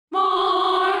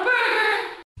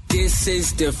This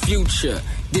is the future.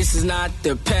 This is not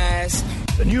the past.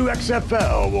 The new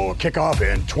XFL will kick off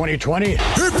in 2020.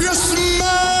 If you smell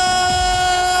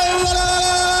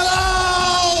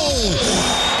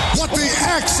what the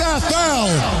XFL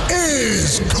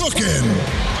is cooking.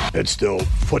 It's still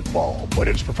football, but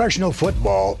it's professional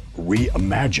football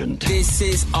reimagined. This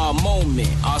is our moment,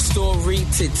 our story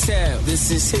to tell. This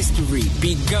is history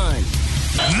begun.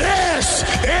 This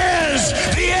is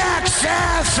the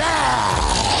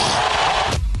XFL!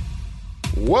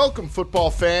 Welcome, football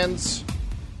fans.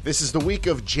 This is the week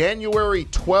of January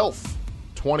 12th,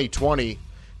 2020.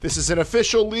 This is an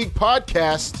official league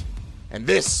podcast, and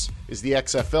this is the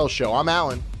XFL show. I'm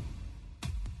Alan.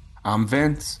 I'm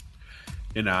Vince.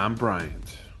 And I'm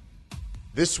Bryant.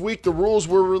 This week, the rules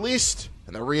were released,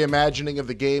 and the reimagining of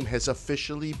the game has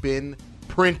officially been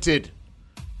printed.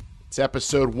 It's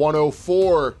episode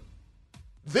 104.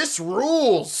 This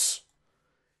rules!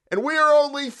 And we are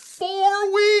only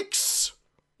 4 weeks,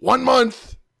 1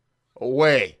 month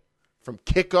away from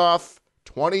kickoff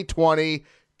 2020.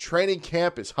 Training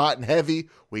camp is hot and heavy.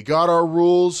 We got our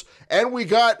rules, and we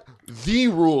got the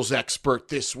rules expert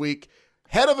this week.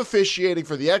 Head of officiating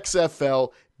for the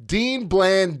XFL, Dean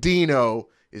Blandino,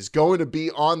 is going to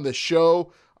be on the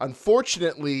show.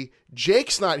 Unfortunately,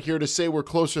 Jake's not here to say we're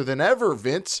closer than ever,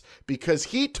 Vince, because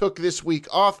he took this week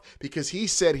off because he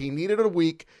said he needed a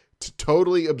week to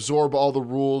totally absorb all the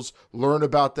rules, learn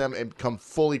about them, and come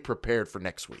fully prepared for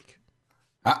next week.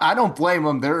 I don't blame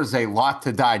him. There is a lot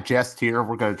to digest here.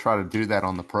 We're going to try to do that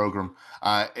on the program.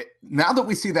 Now that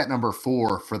we see that number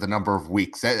 4 for the number of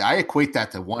weeks, I equate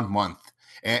that to 1 month.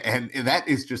 And that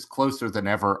is just closer than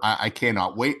ever. I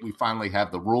cannot wait. We finally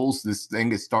have the rules. This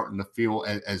thing is starting to feel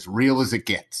as real as it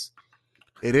gets.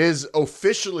 It is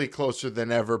officially closer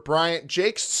than ever. Bryant,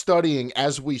 Jake's studying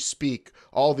as we speak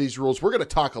all these rules. We're going to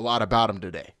talk a lot about them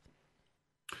today.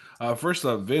 First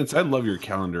off, Vince, I love your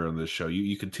calendar on this show.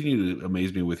 You continue to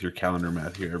amaze me with your calendar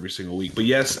math here every single week. But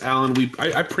yes, Alan,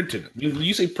 I printed it.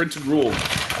 You say printed rules.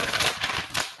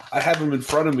 I have them in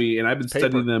front of me, and I've been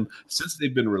studying them since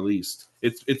they've been released.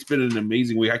 It's been an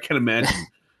amazing week. I can't imagine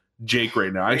Jake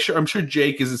right now. I'm sure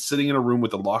Jake is sitting in a room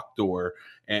with a locked door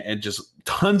and just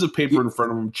tons of paper in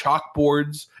front of him,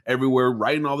 chalkboards everywhere,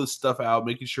 writing all this stuff out,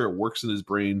 making sure it works in his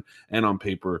brain and on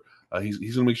paper. He's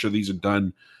going to make sure these are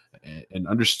done and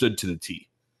understood to the T.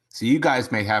 So you guys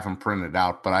may have them printed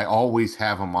out, but I always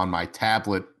have them on my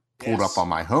tablet pulled up on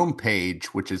my homepage,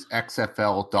 which is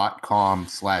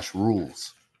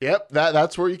xfl.com/rules. Yep,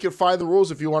 that's where you can find the rules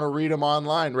if you want to read them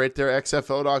online, right there,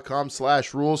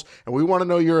 xfl.com/rules. And we want to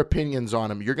know your opinions on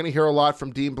them. You're going to hear a lot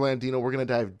from Dean Blandino. We're going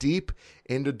to dive deep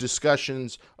into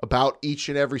discussions about each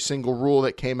and every single rule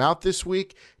that came out this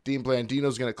week. Dean Blandino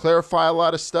is going to clarify a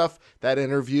lot of stuff, that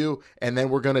interview, and then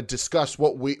we're going to discuss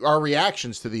our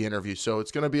reactions to the interview. So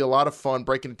it's going to be a lot of fun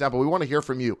breaking it down, but we want to hear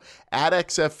from you at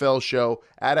XFL Show,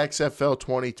 at XFL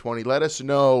 2020. Let us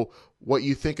know what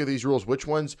you think of these rules. Which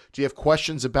ones do you have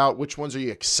questions about? Which ones are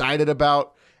you excited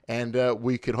about? And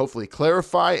we can hopefully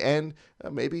clarify and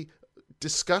maybe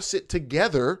discuss it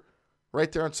together right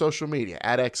there on social media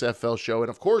at XFL Show. And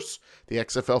of course, the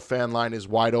XFL fan line is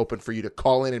wide open for you to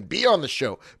call in and be on the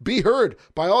show. Be heard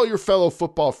by all your fellow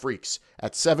football freaks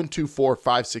at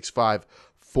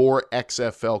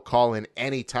 724-565-4XFL. Call in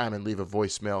anytime and leave a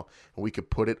voicemail, and we could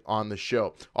put it on the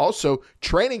show. Also,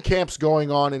 training camps going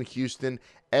on in Houston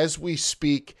as we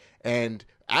speak, and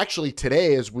actually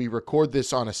today as we record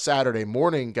this on a Saturday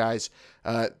morning, guys,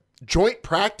 joint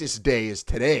practice day is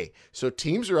today. So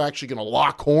teams are actually going to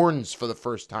lock horns for the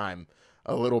first time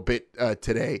a little bit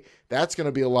today. That's going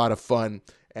to be a lot of fun,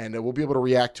 and we'll be able to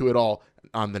react to it all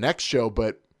on the next show.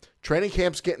 But training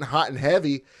camp's getting hot and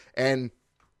heavy, and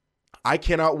I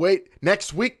cannot wait.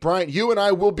 Next week, Bryant, you and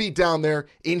I will be down there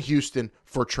in Houston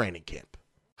for training camp.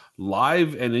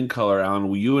 Live and in color,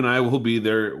 Alan. You and I will be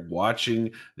there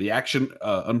watching the action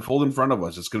unfold in front of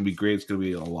us. It's going to be great. It's going to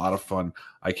be a lot of fun.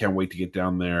 I can't wait to get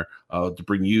down there to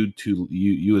bring you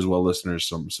as well, listeners,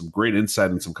 some great insight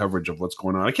and some coverage of what's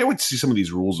going on. I can't wait to see some of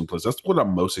these rules in place. That's what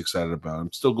I'm most excited about.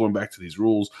 I'm still going back to these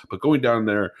rules, but going down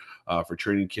there for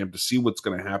training camp to see what's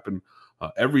going to happen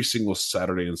every single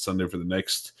Saturday and Sunday for the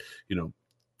next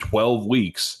 12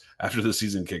 weeks after the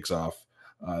season kicks off.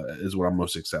 Is what I'm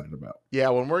most excited about. Yeah,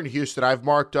 when we're in Houston, I've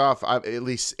marked off at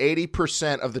least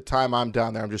 80% of the time I'm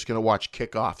down there, I'm just going to watch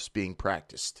kickoffs being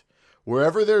practiced.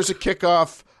 Wherever there's a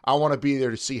kickoff, I want to be there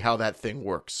to see how that thing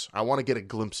works. I want to get a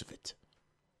glimpse of it.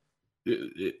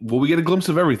 Well, we get a glimpse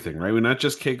of everything, right? We're not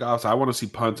just kickoffs. I want to see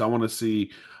punts. I want to see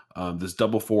this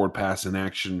double forward pass in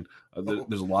action.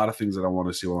 There's a lot of things that I want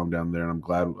to see while I'm down there, and I'm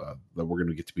glad that we're going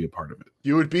to get to be a part of it.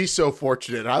 You would be so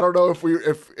fortunate. I don't know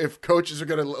if coaches are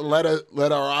going to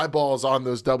let our eyeballs on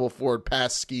those double forward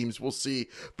pass schemes. We'll see,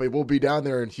 but we'll be down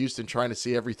there in Houston trying to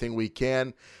see everything we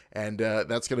can, and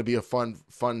that's going to be a fun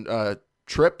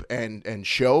trip and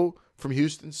show from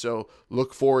Houston, so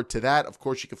look forward to that. Of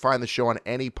course, you can find the show on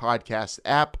any podcast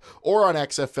app or on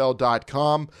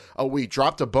XFL.com. We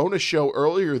dropped a bonus show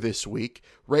earlier this week,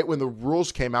 right when the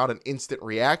rules came out, an instant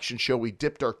reaction show. We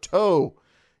dipped our toe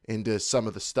into some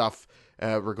of the stuff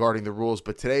regarding the rules,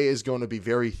 but today is going to be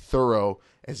very thorough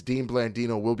as Dean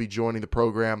Blandino will be joining the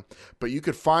program. But you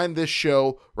could find this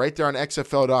show right there on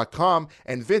XFL.com,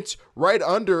 and Vince, right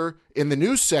under in the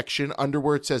news section, under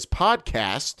where it says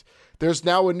podcast, there's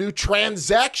now a new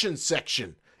transaction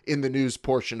section in the news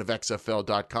portion of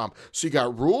XFL.com. So you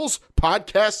got rules,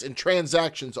 podcasts, and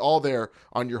transactions all there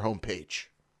on your homepage.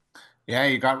 Yeah,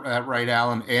 you got that right,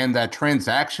 Alan. And that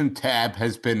transaction tab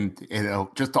has been,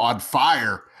 just on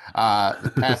fire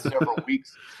the past several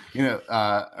weeks,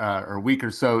 or a week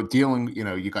or so, dealing,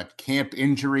 you got camp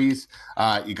injuries,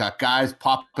 you got guys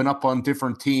popping up on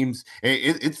different teams.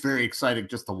 It's very exciting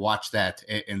just to watch that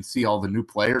and see all the new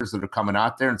players that are coming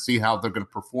out there and see how they're going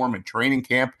to perform in training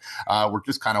camp. We're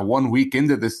just kind of 1 week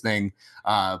into this thing,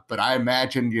 but I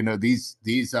imagine, these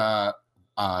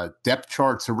depth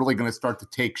charts are really going to start to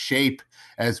take shape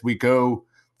as we go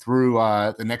through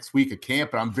the next week of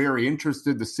camp. And I'm very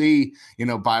interested to see,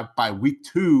 by week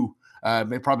 2,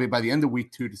 probably by the end of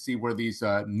week 2, to see where these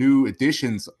new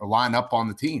additions line up on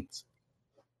the teams.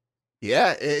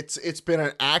 Yeah, it's been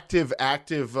an active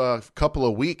couple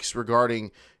of weeks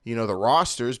regarding, the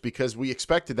rosters, because we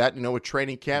expected that, with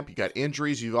training camp. You got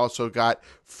injuries. You've also got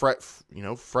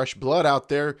fresh blood out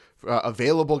there,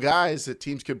 available guys that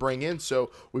teams could bring in.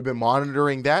 So we've been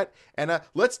monitoring that. And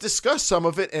let's discuss some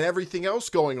of it and everything else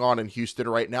going on in Houston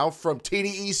right now, from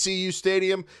TDECU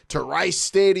Stadium to Rice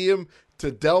Stadium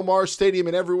to Del Mar Stadium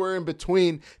and everywhere in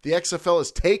between. The XFL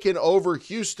has taken over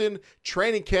Houston.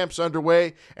 Training camp's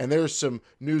underway, and there's some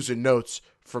news and notes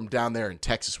from down there in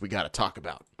Texas we got to talk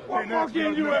about. What more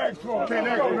can you ask for? Can't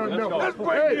ask for nothing else. Let's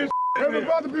break this.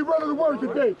 Everybody be ready to work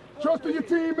today. Trust in your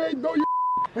teammates, know your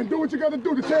and do what you got to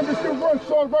do. The champion still runs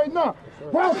short right now.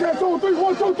 Wildcats on 3,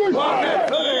 1, 2, 3.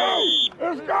 Wildcats,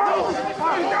 let's go! Let's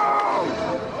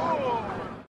go!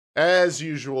 As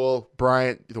usual,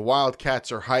 Bryant, the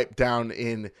Wildcats are hyped down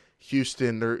in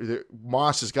Houston.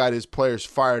 Moss has got his players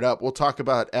fired up. We'll talk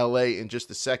about LA in just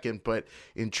a second, but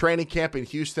in training camp in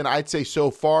Houston, I'd say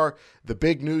so far the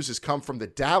big news has come from the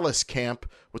Dallas camp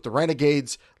with the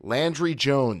Renegades. Landry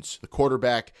Jones, the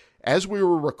quarterback. As we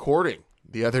were recording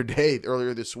the other day,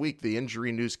 earlier this week, the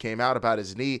injury news came out about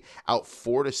his knee, out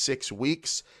 4 to 6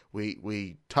 weeks.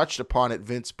 We touched upon it,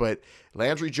 Vince, but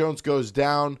Landry Jones goes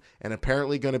down and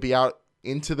apparently going to be out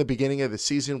into the beginning of the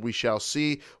season. We shall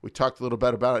see. We talked a little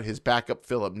bit about his backup,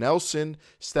 Philip Nelson,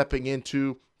 stepping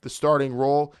into the starting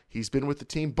role. He's been with the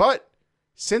team, but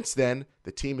since then,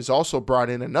 the team has also brought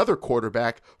in another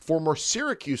quarterback, former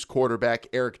Syracuse quarterback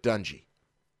Eric Dungey.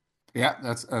 Yeah,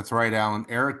 that's right, Alan.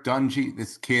 Eric Dungey,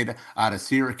 this kid out of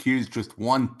Syracuse, just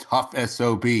one tough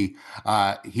SOB.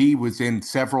 He was in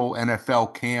several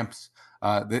NFL camps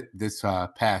this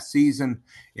past season,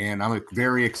 and I'm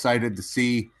very excited to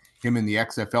see him in the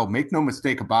XFL. Make no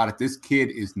mistake about it, this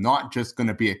kid is not just going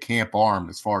to be a camp arm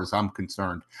as far as I'm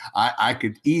concerned. I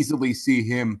could easily see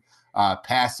him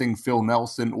passing Phil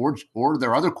Nelson or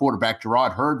their other quarterback,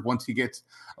 Gerard Hurd, once he gets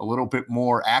a little bit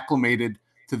more acclimated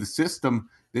to the system.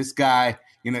 This guy,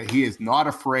 he is not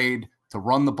afraid to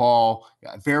run the ball,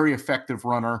 a very effective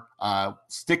runner,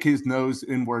 stick his nose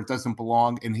in where it doesn't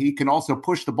belong, and he can also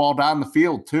push the ball down the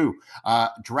field too.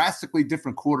 Drastically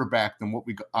different quarterback than what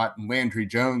we got in Landry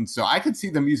Jones. So I could see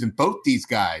them using both these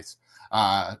guys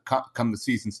come the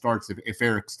season starts if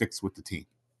Eric sticks with the team.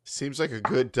 Seems like a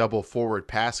good double forward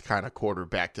pass kind of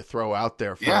quarterback to throw out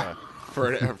there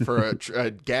for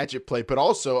a gadget play, but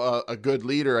also a good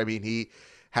leader. I mean, he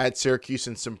had Syracuse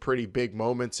in some pretty big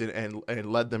moments and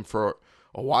led them for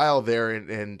a while there,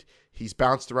 and he's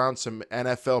bounced around some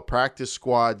NFL practice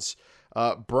squads.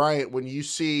 Bryant, when you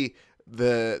see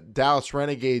the Dallas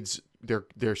Renegades,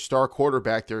 their star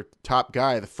quarterback, their top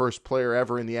guy, the first player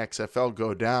ever in the XFL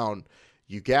go down,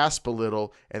 you gasp a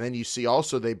little, and then you see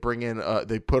also they bring in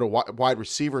they put a wide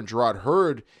receiver in Gerard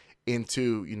Hurd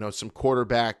into some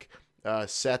quarterback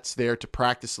sets there to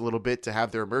practice a little bit, to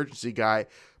have their emergency guy.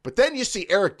 But then you see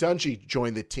Eric Dungey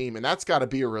join the team, and that's got to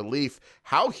be a relief.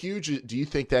 How huge do you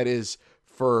think that is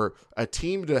for a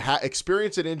team to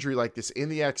experience an injury like this in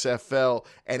the XFL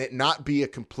and it not be a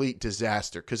complete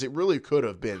disaster, because it really could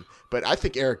have been. But I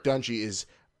think Eric Dungey is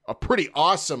a pretty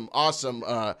awesome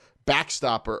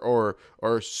backstopper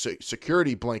or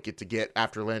security blanket to get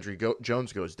after Landry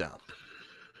Jones goes down.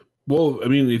 Well, I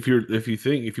mean, if you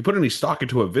put any stock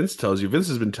into what Vince tells you, Vince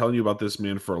has been telling you about this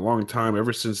man for a long time,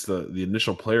 ever since the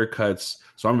initial player cuts.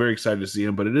 So I'm very excited to see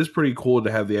him. But it is pretty cool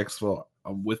to have the XFL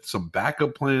with some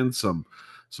backup plans, some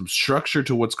structure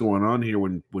to what's going on here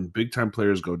when big time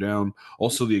players go down.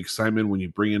 Also, the excitement when you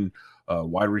bring in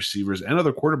wide receivers and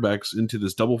other quarterbacks into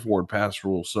this double forward pass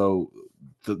rule. So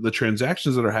the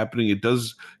transactions that are happening,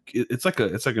 it's like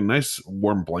a nice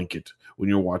warm blanket when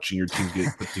you're watching your teams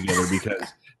get put together, because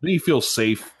then you feel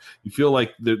safe. You feel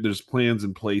like there's plans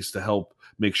in place to help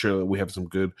make sure that we have some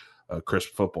good,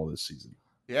 crisp football this season.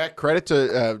 Yeah, credit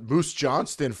to Moose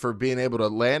Johnston for being able to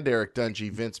land Eric Dungey,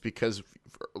 Vince, because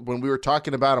when we were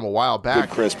talking about him a while back,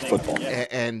 good crisp football,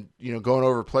 and going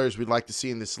over players we'd like to see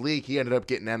in this league, he ended up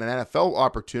getting an NFL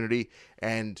opportunity,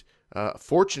 and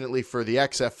fortunately for the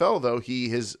XFL, though, he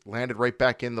has landed right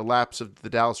back in the laps of the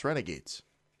Dallas Renegades.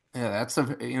 Yeah, that's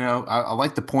I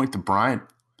like the point that Bryant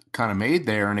kind of made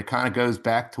there, and it kind of goes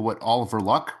back to what Oliver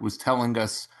Luck was telling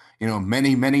us,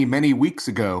 many weeks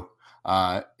ago,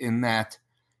 in that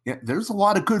there's a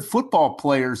lot of good football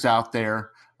players out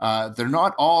there. They're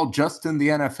not all just in the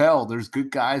NFL. There's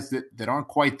good guys that aren't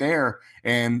quite there,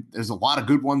 and there's a lot of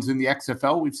good ones in the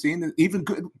XFL. We've seen even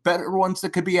better ones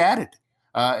that could be added,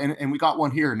 and we got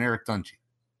one here in Eric Dungey.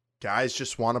 Guys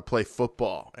just want to play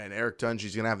football, and Eric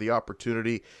Dungey's going to have the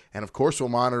opportunity. And, of course, we'll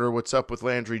monitor what's up with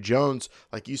Landry Jones.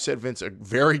 Like you said, Vince, a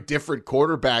very different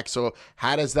quarterback. So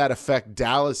how does that affect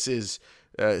Dallas's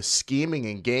scheming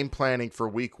and game planning for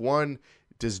week one?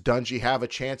 Does Dungey have a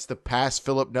chance to pass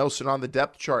Philip Nelson on the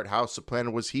depth chart? How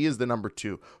supplanted was he as the number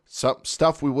 2? Some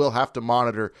stuff we will have to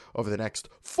monitor over the next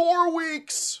 4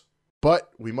 weeks. But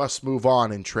we must move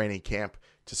on in training camp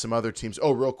to some other teams.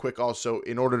 Oh, real quick also,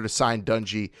 in order to sign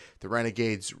Dungey, the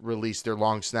Renegades released their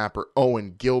long snapper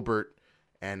Owen Gilbert,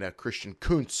 and Christian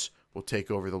Kuntz will take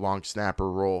over the long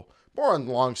snapper role. More on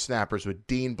long snappers with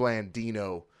Dean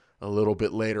Blandino a little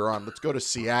bit later on. Let's go to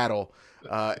Seattle.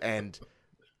 And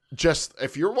just,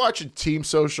 if you're watching team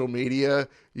social media,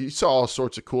 you saw all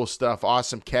sorts of cool stuff,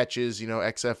 awesome catches.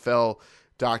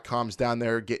 XFL.com's down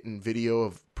there getting video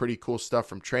of pretty cool stuff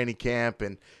from training camp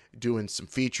and doing some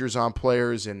features on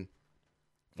players. And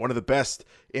one of the best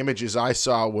images I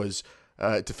saw was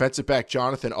defensive back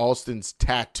Jonathan Alston's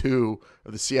tattoo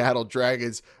of the Seattle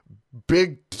Dragons,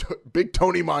 big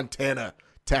Tony Montana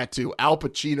tattoo, Al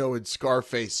Pacino and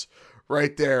Scarface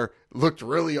right there. Looked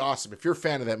really awesome. If you're a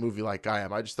fan of that movie like I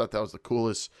am, I just thought that was the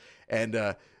coolest. And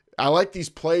I like these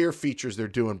player features they're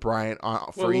doing, Brian,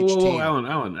 for each team. Alan,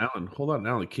 hold on,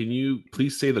 Alan. Can you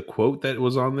please say the quote that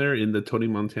was on there in the Tony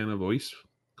Montana voice?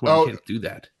 Come on, you can't do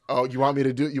that. Oh, you want me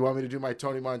to do my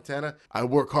Tony Montana? I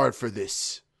work hard for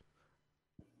this.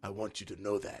 I want you to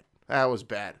know that. That was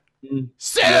bad.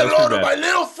 Say hello to my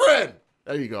little friend.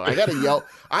 There you go. I gotta yell.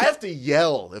 I have to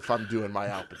yell if I'm doing my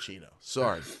Al Pacino.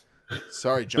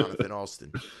 Sorry, Jonathan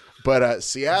Alston. But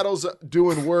Seattle's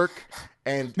doing work,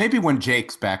 and maybe when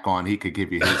Jake's back on, he could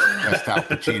give you his best Al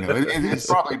Pacino. It's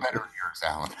probably better than yours,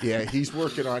 Alan. Yeah, he's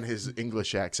working on his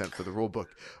English accent for the rule book.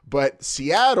 But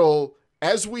Seattle,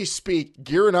 as we speak,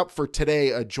 gearing up for today,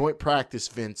 a joint practice,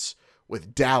 Vince,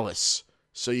 with Dallas.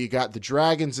 So you got the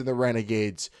Dragons and the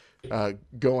Renegades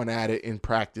going at it in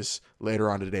practice later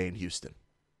on today in Houston.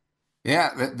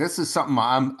 Yeah, this is something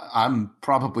I'm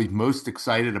probably most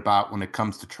excited about when it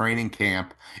comes to training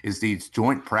camp, is these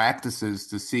joint practices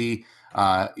to see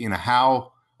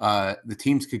how the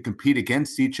teams could compete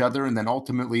against each other, and then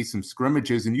ultimately some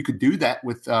scrimmages. And you could do that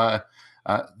with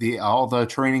all the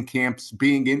training camps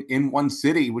being in one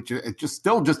city, which is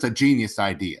still just a genius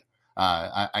idea.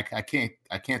 I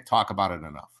can't talk about it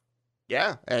enough.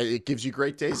 Yeah, it gives you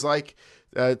great days like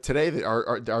today, that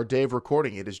our day of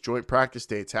recording. It is joint practice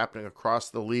day. It's happening across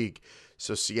the league.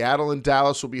 So Seattle and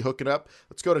Dallas will be hooking up.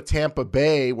 Let's go to Tampa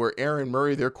Bay, where Aaron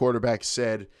Murray, their quarterback,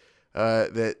 said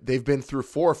that they've been through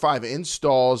 4 or 5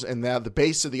 installs, and now the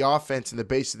base of the offense and the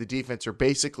base of the defense are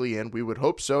basically in. We would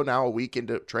hope so now, a week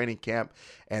into training camp,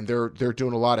 and they're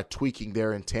doing a lot of tweaking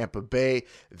there in Tampa Bay.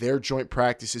 Their joint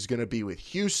practice is going to be with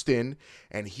Houston,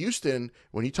 and Houston,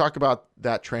 when you talk about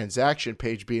that transaction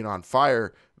page being on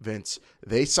fire, Vince,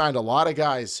 they signed a lot of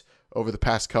guys over the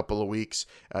past couple of weeks.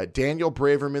 Daniel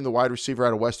Braverman, the wide receiver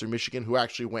out of Western Michigan, who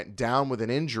actually went down with an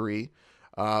injury,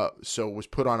 so was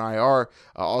put on IR.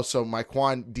 Also,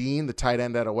 Myquan Dean, the tight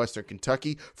end out of Western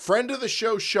Kentucky. Friend of the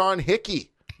show, Sean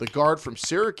Hickey, the guard from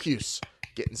Syracuse,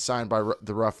 getting signed by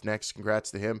the Roughnecks.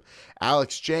 Congrats to him.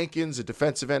 Alex Jenkins, a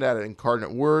defensive end out of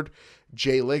Incarnate Word.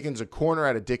 Jay Liggins, a corner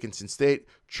out of Dickinson State.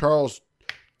 Charles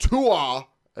Tua,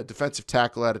 a defensive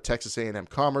tackle out of Texas A&M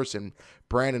Commerce. And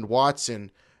Brandon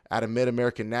Watson out of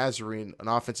Mid-American Nazarene, an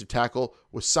offensive tackle,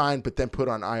 was signed but then put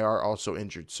on IR, also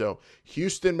injured. So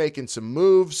Houston making some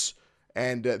moves,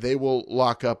 and they will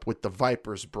lock up with the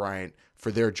Vipers, Bryant,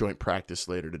 for their joint practice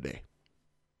later today.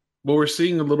 Well, we're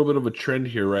seeing a little bit of a trend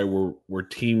here, right? Where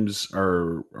teams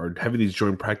are having these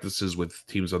joint practices with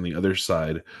teams on the other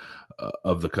side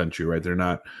of the country, right? They're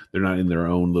not in their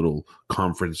own little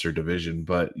conference or division.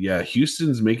 But yeah,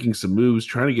 Houston's making some moves,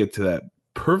 trying to get to that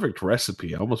perfect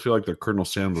recipe. I almost feel like they're Colonel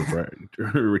Sanders, right?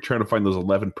 We're trying to find those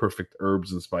 11 perfect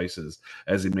herbs and spices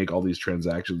as they make all these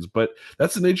transactions. But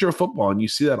that's the nature of football, and you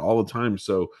see that all the time.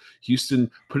 So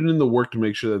Houston putting in the work to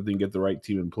make sure that they can get the right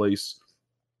team in place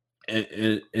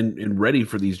and ready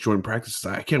for these joint practices.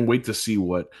 I can't wait to see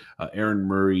what Aaron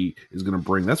Murray is going to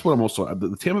bring. That's what I'm also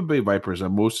the Tampa Bay Vipers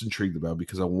I'm most intrigued about,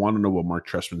 because I want to know what Mark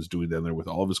Trestman is doing down there with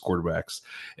all of his quarterbacks.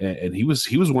 And he was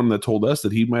one that told us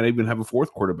that he might even have a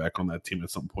fourth quarterback on that team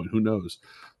at some point. Who knows?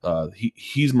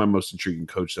 He's my most intriguing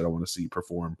coach that I want to see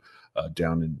perform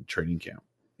down in training camp.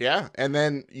 Yeah, and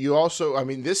then you also, I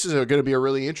mean, this is going to be a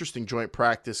really interesting joint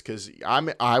practice, because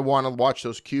I want to watch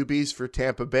those QBs for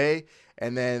Tampa Bay,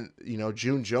 and then, you know,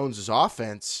 June Jones's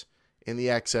offense in the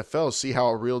XFL, see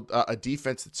how a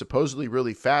defense that's supposedly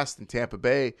really fast in Tampa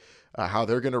Bay, how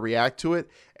they're going to react to it.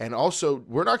 And also,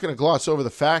 we're not going to gloss over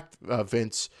the fact,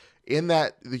 Vince, in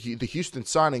that the Houston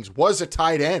signings was a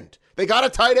tight end. They got a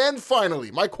tight end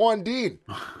finally, Mike Wandine.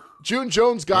 June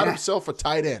Jones got himself a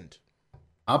tight end.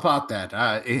 How about that?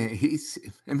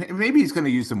 Maybe he's going to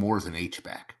use him more as an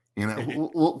H-back. You know,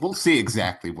 we'll see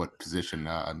exactly what position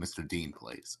Mr. Dean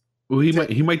plays. Well,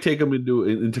 he might take him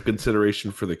into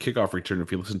consideration for the kickoff return. If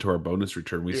you listen to our bonus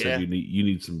return, we said you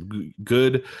need some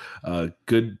good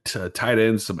tight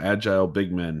ends, some agile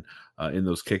big men in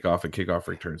those kickoff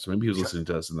returns. So maybe he was listening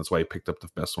to us, and that's why he picked up the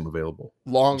best one available.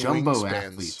 Long jumbo wingspans.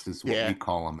 Athletes is what we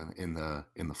call them in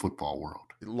the football world.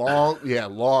 Long.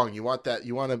 You want that.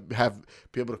 You want to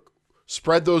be able to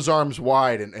spread those arms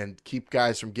wide and keep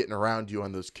guys from getting around you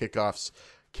on those kickoffs.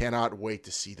 Cannot wait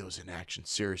to see those in action.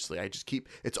 Seriously,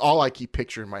 it's all I keep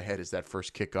picturing in my head is that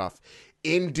first kickoff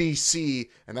in DC,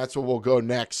 and that's where we'll go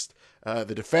next.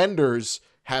 The Defenders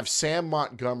have Sam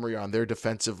Montgomery on their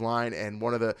defensive line, and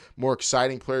one of the more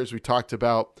exciting players we talked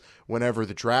about whenever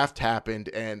the draft happened,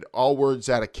 and all words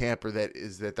out of camp are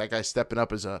that guy's stepping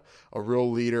up as a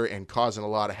real leader and causing a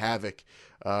lot of havoc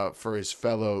for his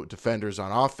fellow defenders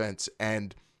on offense.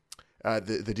 And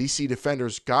the DC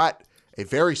Defenders got a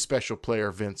very special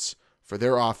player, Vince, for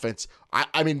their offense.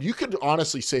 I mean, you could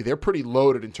honestly say they're pretty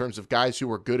loaded in terms of guys who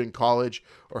were good in college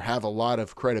or have a lot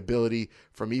of credibility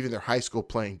from even their high school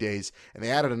playing days. And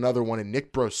they added another one in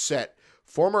Nick Brossette,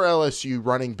 former LSU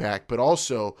running back, but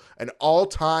also an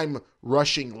all-time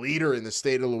rushing leader in the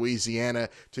state of Louisiana,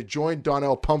 to join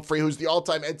Donnell Pumphrey, who's the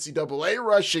all-time NCAA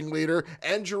rushing leader,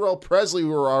 and Jarrell Presley,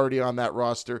 who are already on that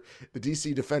roster. The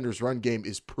DC Defenders run game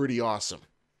is pretty awesome.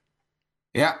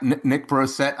 Yeah, Nick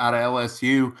Brossette out of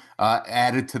LSU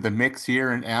added to the mix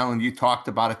here. And Alan, you talked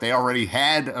about it. They already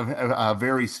had a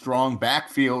very strong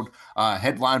backfield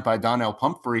headlined by Donnell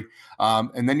Pumphrey.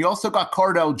 And then you also got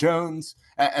Cardell Jones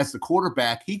as the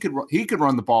quarterback. He could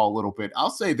run the ball a little bit. I'll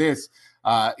say this,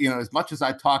 as much as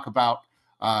I talk about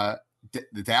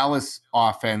the Dallas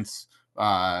offense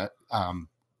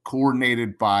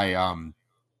coordinated by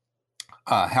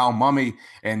Hal Mumme,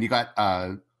 and you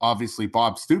got obviously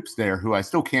Bob Stoops there, who I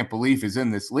still can't believe is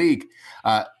in this league.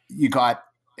 You got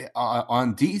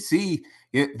on DC,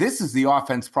 this is the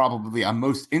offense probably I'm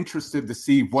most interested to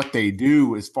see what they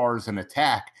do as far as an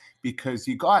attack, because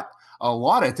you got a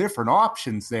lot of different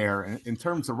options there in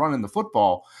terms of running the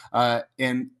football.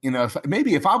 And,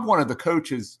 if I'm one of the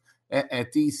coaches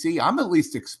at DC, I'm at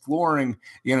least exploring,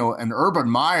 an Urban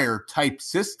Meyer type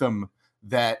system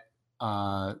that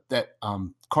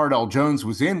Cardell Jones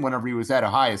was in whenever he was at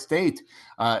Ohio State.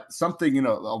 Something,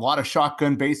 a lot of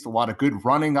shotgun based, a lot of good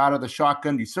running out of the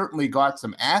shotgun. You certainly got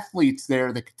some athletes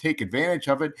there that could take advantage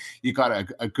of it. You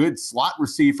got a good slot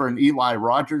receiver in Eli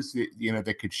Rogers,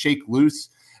 that could shake loose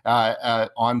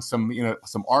on some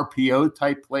RPO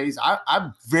type plays.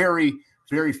 I'm very,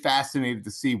 very fascinated to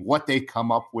see what they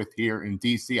come up with here in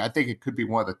DC. I think it could be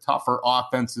one of the tougher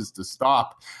offenses to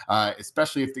stop,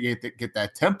 especially if they get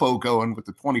that tempo going with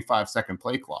the 25-second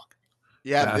play clock.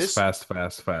 Yeah, fast.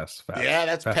 Yeah,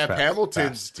 that's Pep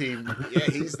Hamilton's team.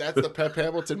 Yeah, that's the Pep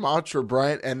Hamilton mantra,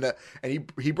 Bryant. And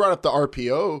he brought up the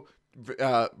RPO.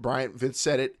 Bryant, Vince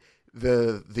said it.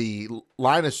 The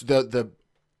Linus, the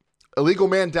illegal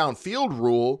man downfield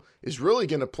rule is really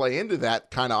going to play into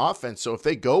that kind of offense. So if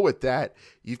they go with that,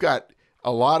 you've got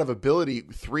a lot of ability,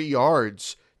 3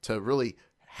 yards, to really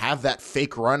have that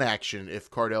fake run action if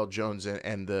Cardale Jones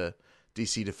and the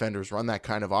DC Defenders run that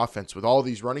kind of offense with all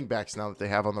these running backs now that they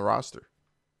have on the roster.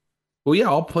 Well, yeah,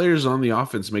 all players on the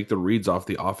offense make the reads off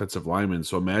the offensive linemen.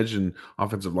 So imagine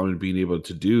offensive linemen being able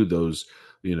to do those,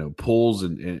 pulls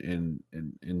and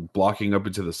blocking up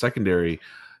into the secondary.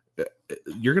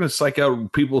 You're going to psych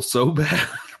out people so bad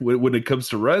when it comes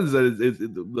to runs that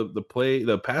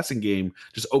the passing game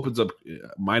just opens up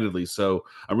mightily. So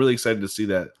I'm really excited to see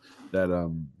that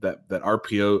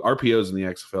RPOs in the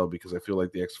XFL, because I feel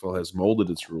like the XFL has molded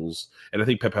its rules, and I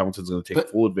think Pep Hamilton's going to take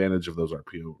full advantage of those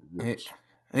RPO rules.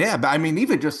 Yeah, but I mean,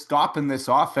 even just stopping this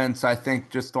offense, I think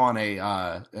just on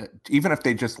even if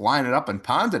they just line it up and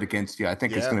pound it against you, I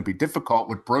think it's going to be difficult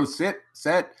with Bro set,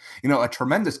 a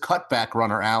tremendous cutback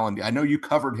runner, Alan. I know you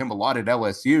covered him a lot at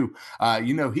LSU.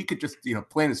 He could just,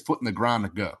 plant his foot in the ground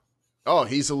and go. Oh,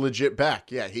 he's a legit back.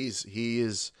 Yeah, he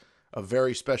is a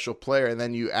very special player. And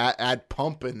then you add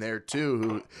Pump in there too,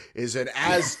 who is an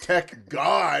Aztec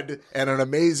god and an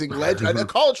amazing legend, a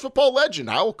college football legend,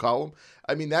 I will call him.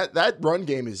 I mean, that run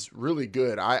game is really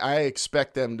good. I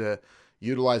expect them to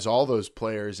utilize all those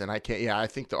players, and I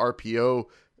think the RPO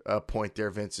point there,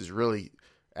 Vince, is really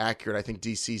accurate. I think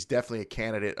DC is definitely a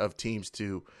candidate of teams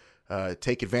to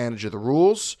take advantage of the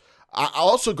rules.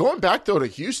 Also, going back, though, to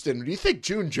Houston, do you think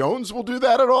June Jones will do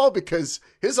that at all? Because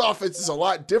his offense is a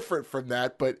lot different from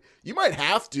that, but you might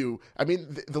have to. I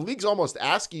mean, the league's almost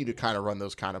asking you to kind of run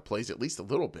those kind of plays at least a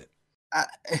little bit.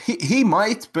 He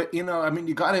might, but you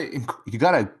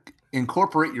gotta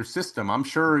incorporate your system. I'm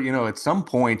sure at some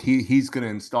point he's going to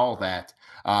install that.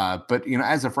 But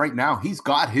as of right now, he's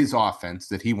got his offense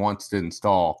that he wants to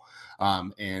install,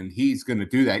 and he's going to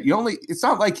do that. It's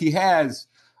not like he has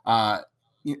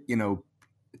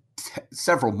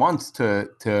several months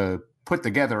to put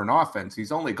together an offense.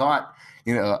 He's only got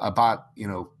about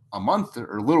a month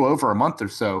or a little over a month or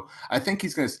so. I think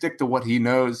he's going to stick to what he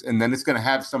knows, and then it's going to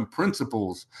have some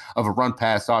principles of a run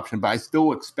pass option. But I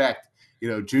still expect,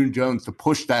 June Jones to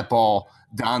push that ball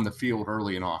down the field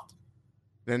early and often.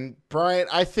 And Brian,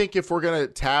 I think if we're going to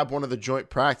tab one of the joint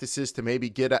practices to maybe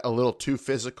get a little too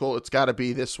physical, it's got to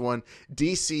be this one.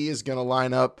 DC is going to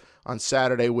line up on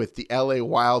Saturday with the LA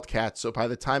Wildcats. So by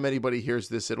the time anybody hears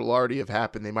this, it'll already have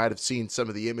happened. They might have seen some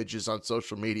of the images on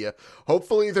social media.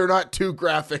 Hopefully they're not too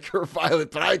graphic or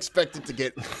violent, but I expect it to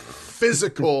get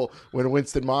physical when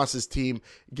Winston Moss's team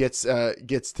gets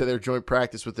to their joint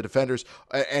practice with the Defenders.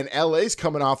 And LA's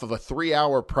coming off of a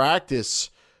 3-hour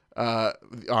practice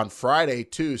on Friday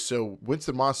too. So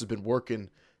Winston Moss has been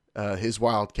working his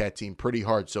Wildcat team pretty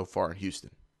hard so far in Houston.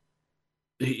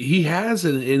 He has,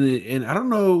 and I don't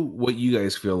know what you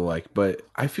guys feel like, but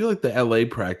I feel like the LA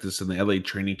practice and the LA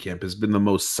training camp has been the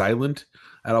most silent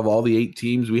out of all the 8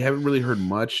 teams. We haven't really heard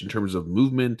much in terms of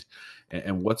movement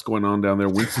and what's going on down there.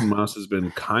 Winston Moss has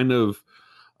been kind of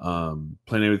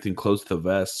playing everything close to the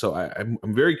vest. So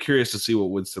I'm very curious to see what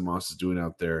Winston Moss is doing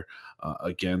out there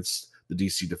against the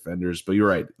DC Defenders. But you're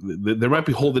right. They might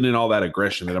be holding in all that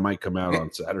aggression that it might come out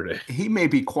on Saturday. He may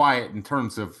be quiet in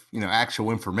terms of, actual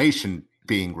information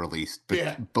being released,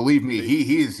 but believe me,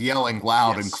 he is yelling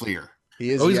loud and clear.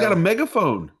 He's got a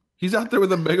megaphone. He's out there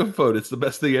with a megaphone. It's the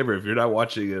best thing ever. If you're not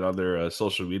watching it on their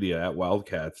social media at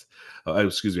Wildcats, at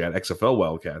XFL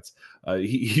Wildcats,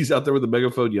 he's out there with a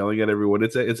megaphone yelling at everyone.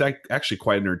 It's actually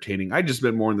quite entertaining. I just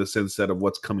meant more in the sense that of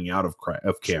what's coming out of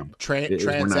camp.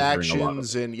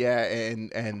 Transactions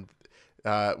and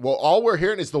all we're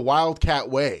hearing is the Wildcat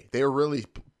way. They're really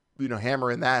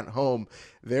hammering that home.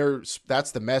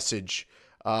 That's the message.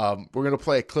 We're going to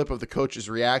play a clip of the coaches'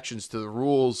 reactions to the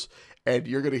rules, and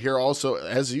you're going to hear also,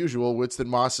 as usual, Winston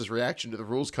Moss's reaction to the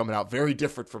rules coming out. Very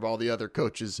different from all the other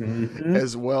coaches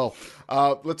as well.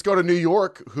 Let's go to New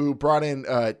York, who brought in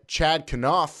Chad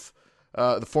Kanoff,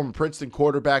 the former Princeton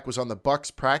quarterback, was on the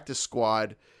Bucs practice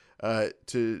squad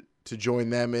to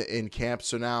join them in camp.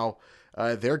 So now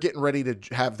they're getting ready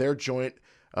to have their joint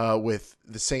with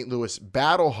the St. Louis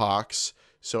Battlehawks.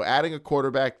 So adding a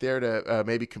quarterback there to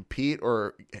maybe compete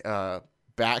or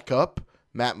back up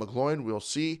Matt McGloin, we'll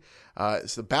see.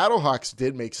 So the Battlehawks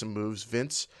did make some moves,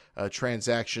 Vince,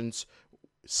 transactions,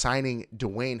 signing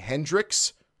Dwayne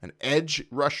Hendricks, an edge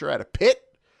rusher out of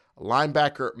Pitt, a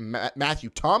linebacker Matthew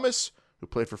Thomas, who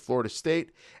played for Florida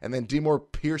State, and then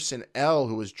DeMore Pearson L.,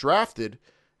 who was drafted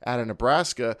out of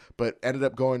Nebraska, but ended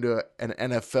up going to an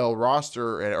NFL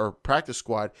roster or practice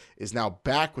squad, is now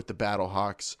back with the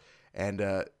Battlehawks.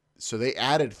 And so they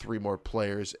added 3 more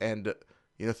players. And,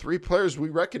 three players we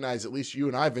recognize, at least you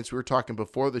and I, Vince. We were talking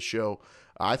before the show.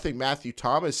 I think Matthew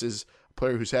Thomas is a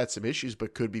player who's had some issues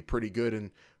but could be pretty good,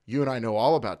 and you and I know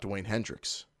all about Dwayne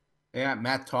Hendricks. Yeah,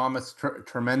 Matt Thomas,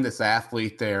 tremendous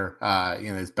athlete there.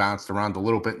 Has bounced around a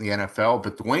little bit in the NFL.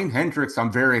 But Dwayne Hendricks,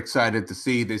 I'm very excited to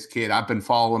see this kid. I've been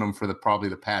following him for probably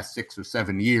the past 6 or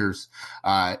 7 years.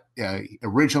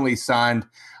 Originally signed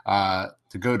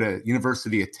to go to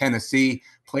University of Tennessee,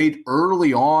 played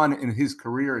early on in his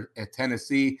career at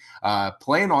Tennessee.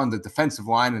 Playing on the defensive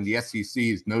line in the SEC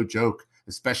is no joke,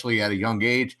 especially at a young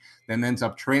age, then ends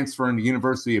up transferring to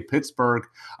University of Pittsburgh.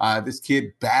 This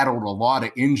kid battled a lot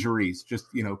of injuries, just,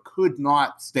 could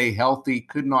not stay healthy,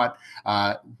 could not,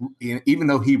 even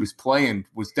though he was playing,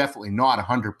 was definitely not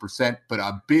 100%, but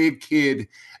a big kid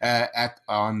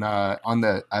on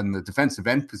the defensive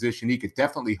end position. He could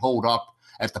definitely hold up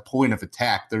at the point of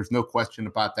attack. There's no question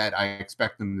about that. I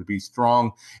expect them to be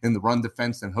strong in the run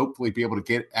defense and hopefully be able to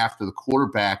get after the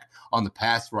quarterback on the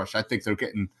pass rush. I think they're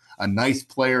getting a nice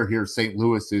player here, St.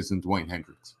 Louis is, in Dwayne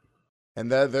Hendricks.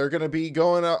 And they're going to be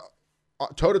going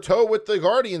toe-to-toe with the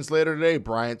Guardians later today,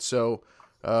 Bryant. So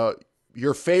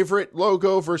your favorite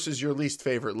logo versus your least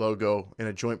favorite logo in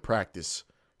a joint practice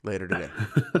later today.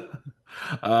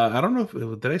 I don't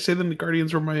know. Did I say the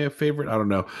Guardians were my favorite? I don't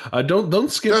know.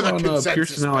 Don't skip on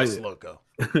Pearson logo.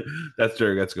 That's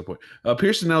a good point.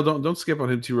 Pearson, don't skip on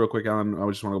him too real quick, Alan. I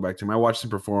just want to go back to him. I watched him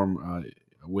perform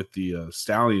with the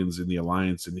Stallions in the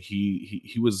Alliance, and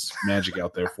he was magic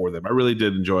out there for them. I really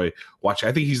did enjoy watching.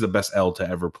 I think he's the best L to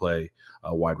ever play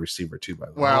a wide receiver too, by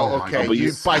the way. Well, okay,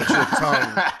 you bite your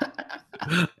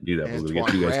tongue. Knew that was going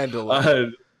to get you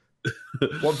guys.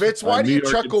 Well, Vince, why do you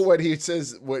chuckle when he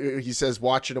says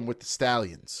watching him with the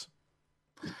Stallions?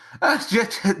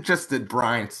 Just that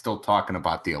Bryant's still talking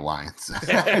about the Alliance.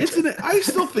 I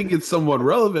still think it's somewhat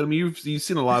relevant. I mean, you've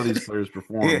seen a lot of these players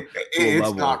perform.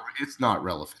 It's not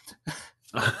relevant.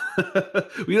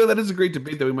 That is a great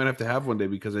debate that we might have to have one day,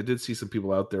 because I did see some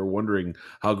people out there wondering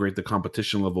how great the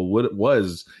competition level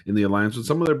was in the Alliance, when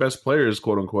some of their best players,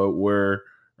 quote unquote,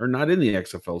 are not in the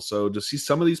XFL. So to see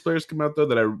some of these players come out though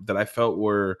that I felt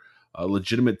were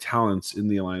legitimate talents in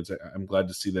the Alliance, I'm glad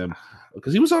to see them,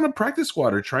 because he was on a practice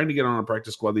squad or trying to get on a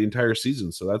practice squad the entire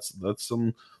season. So that's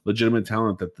some legitimate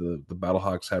talent that the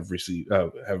Battlehawks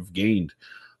have gained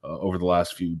over the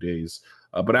last few days.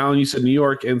 But Alan, you said New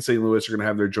York and St. Louis are going to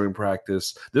have their joint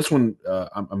practice. This one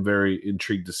I'm very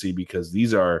intrigued to see, because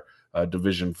these are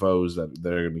division foes that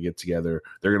are going to get together.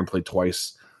 They're going to play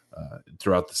twice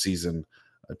throughout the season.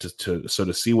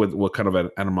 To see what kind of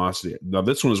animosity. Now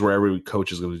this one is where every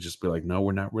coach is going to just be like, no,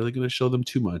 we're not really going to show them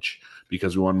too much,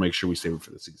 because we want to make sure we save it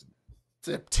for the season. It's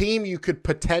a team you could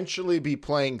potentially be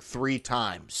playing 3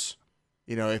 times.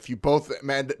 If you both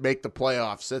make the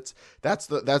playoffs, that's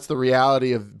the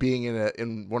reality of being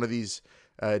in one of these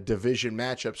division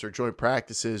matchups or joint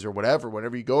practices or whatever.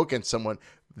 Whenever you go against someone,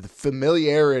 the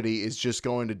familiarity is just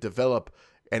going to develop.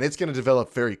 And it's going to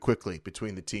develop very quickly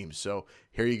between the teams. So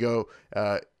here you go.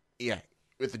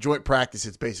 With the joint practice,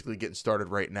 it's basically getting started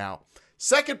right now.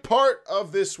 Second part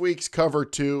of this week's Cover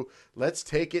 2. Let's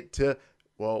take it to,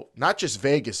 not just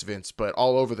Vegas, Vince, but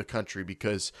all over the country,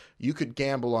 because you could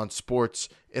gamble on sports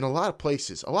in a lot of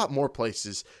places, a lot more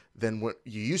places than what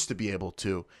you used to be able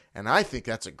to. And I think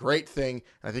that's a great thing.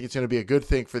 I think it's going to be a good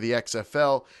thing for the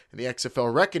XFL. And the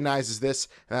XFL recognizes this,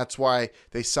 and that's why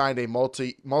they signed a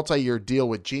multi-year deal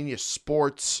with Genius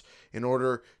Sports in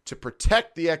order to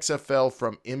protect the XFL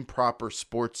from improper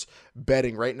sports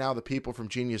betting. Right now, the people from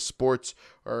Genius Sports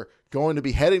are going to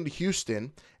be heading to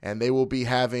Houston, and they will be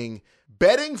having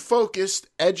betting-focused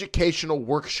educational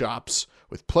workshops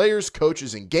with players,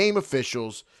 coaches, and game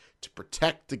officials to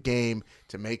protect the game,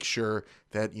 to make sure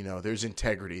that, there's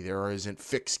integrity. There isn't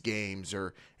fixed games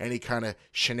or any kind of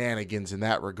shenanigans in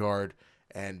that regard.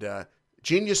 And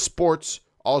Genius Sports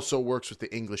also works with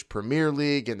the English Premier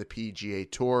League and the PGA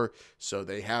Tour. So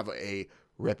they have a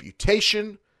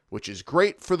reputation, which is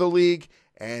great for the league.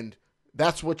 And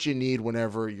that's what you need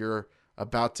whenever you're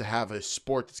about to have a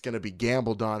sport that's going to be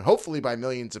gambled on, hopefully by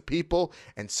millions of people.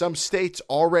 And some states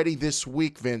already this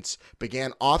week, Vince,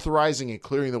 began authorizing and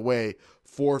clearing the way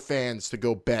for fans to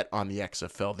go bet on the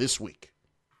XFL this week.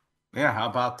 Yeah, how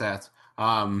about that?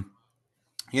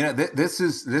 This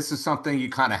is something you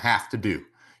kind of have to do.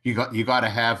 You got to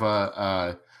have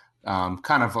a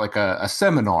kind of like a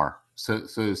seminar, so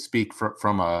to speak,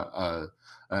 from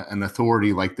an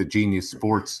authority like the Genius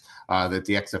Sports that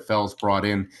the XFL's brought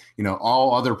in.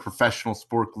 All other professional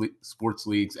sports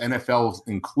leagues, NFL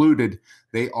included,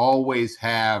 they always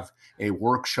have a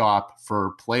workshop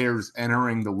for players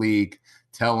entering the league,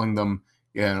 telling them,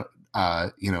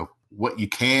 what you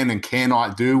can and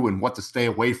cannot do and what to stay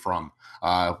away from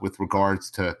with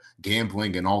regards to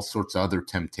gambling and all sorts of other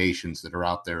temptations that are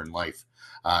out there in life.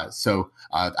 So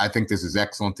I think this is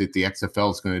excellent that the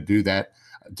XFL is going to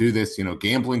do this.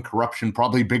 Gambling, corruption,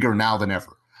 probably bigger now than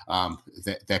ever.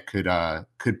 That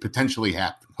could potentially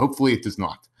happen. Hopefully it does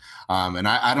not. And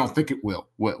I don't think it will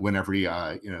whenever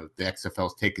the XFL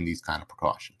is taking these kind of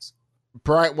precautions.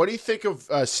 Brian, what do you think of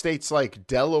states like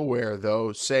Delaware,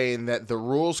 though, saying that the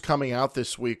rules coming out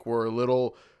this week were a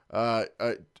little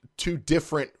too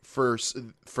different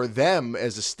for them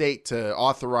as a state to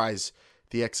authorize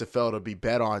the XFL to be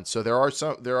bet on? So there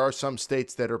are some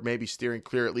states that are maybe steering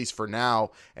clear, at least for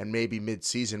now, and maybe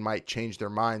mid-season might change their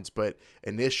minds, but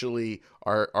initially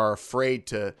are afraid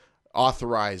to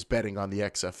authorize betting on the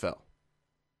XFL.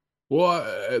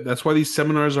 Well, that's why these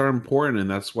seminars are important, and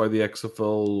that's why the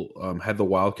XFL had the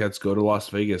Wildcats go to Las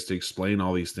Vegas to explain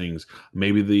all these things.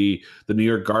 Maybe the New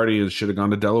York Guardians should have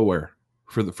gone to Delaware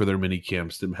for their mini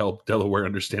camps to help Delaware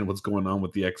understand what's going on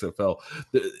with the XFL.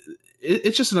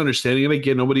 It's just an understanding, and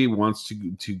again, nobody wants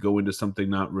to go into something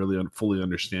not really fully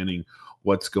understanding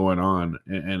what's going on.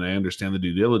 And I understand the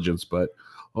due diligence, but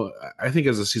I think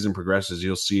as the season progresses,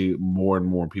 you'll see more and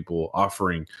more people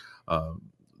offering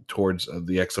towards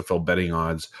the XFL betting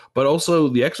odds, but also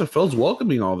the XFL is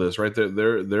welcoming all this, right?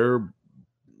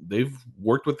 They've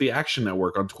worked with the Action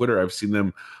Network on Twitter. I've seen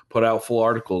them put out full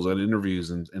articles and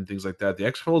interviews and things like that. The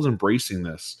XFL is embracing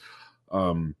this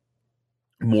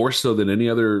more so than any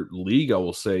other league, I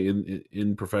will say,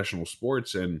 in professional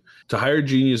sports. And to hire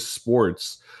Genius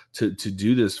Sports to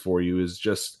do this for you is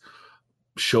just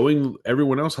showing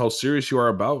everyone else how serious you are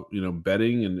about,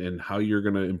 betting and how you're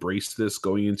going to embrace this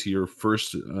going into your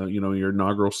first, your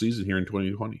inaugural season here in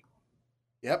 2020.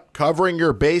 Yep. Covering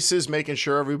your bases, making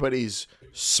sure everybody's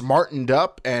smartened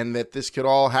up and that this could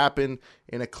all happen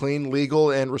in a clean,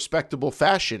 legal, and respectable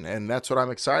fashion. And that's what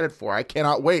I'm excited for. I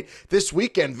cannot wait. This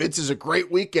weekend, Vince, is a great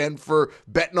weekend for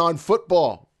betting on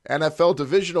football, NFL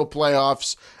divisional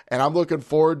playoffs. And I'm looking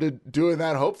forward to doing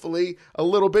that, hopefully, a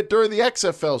little bit during the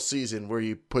XFL season where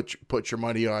you put your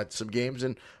money on some games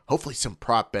and hopefully some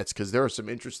prop bets, because there are some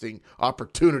interesting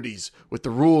opportunities with the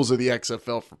rules of the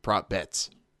XFL for prop bets.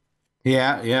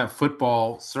 Yeah.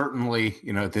 Football, certainly,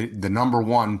 the number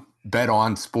one bet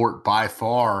on sport by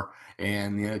far.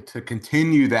 And to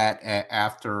continue that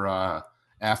after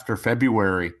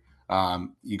February,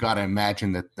 you got to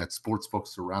imagine that sports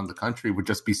books around the country would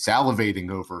just be salivating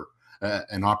over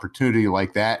an opportunity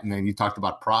like that. And then you talked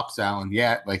about props, Alan.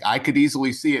 Yeah, like I could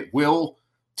easily see it. Will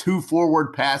 2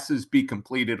 forward passes be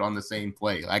completed on the same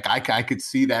play? Like I could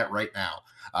see that right now.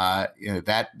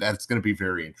 That's going to be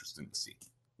very interesting to see.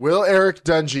 Will Eric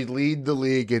Dungy lead the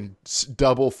league in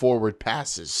double forward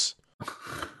passes?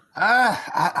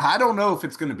 I don't know if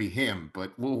it's going to be him,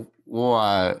 but we'll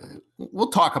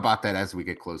talk about that as we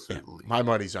get closer to the league. My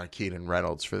money's on Keenan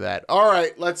Reynolds for that. All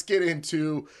right, let's get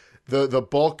into the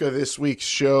bulk of this week's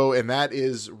show, and that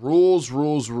is rules.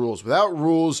 Without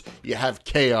rules, you have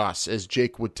chaos, as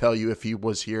Jake would tell you if he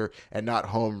was here and not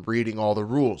home reading all the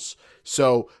rules.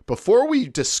 So before we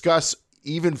discuss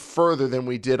even further than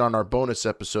we did on our bonus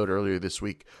episode earlier this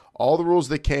week, all the rules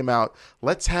that came out,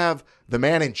 let's have the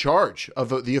man in charge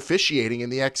of the officiating in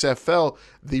the XFL,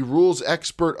 the rules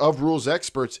expert of rules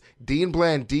experts, Dean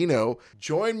Blandino,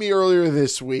 joined me earlier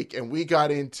this week, and we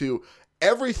got into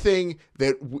everything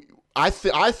that I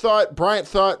thought, Bryant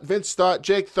thought, Vince thought,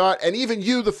 Jake thought, and even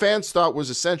you, the fans, thought was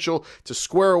essential to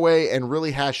square away and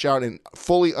really hash out and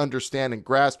fully understand and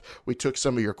grasp. We took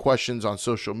some of your questions on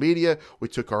social media. We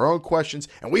took our own questions,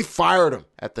 and we fired him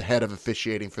at the head of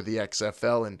officiating for the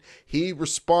XFL, and he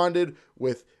responded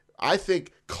with, I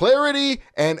think, clarity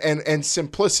and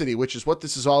simplicity, which is what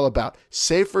this is all about.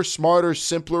 Safer, smarter,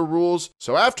 simpler rules.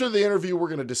 So after the interview, we're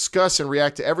going to discuss and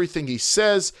react to everything he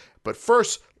says. But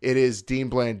first, it is Dean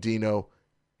Blandino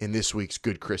in this week's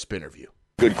Good Crisp interview.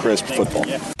 Good crisp football.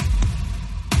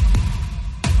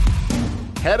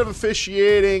 Head of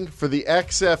officiating for the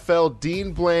XFL,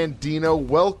 Dean Blandino.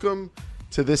 Welcome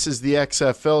to This Is the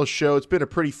XFL show. It's been a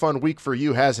pretty fun week for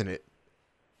you, hasn't it?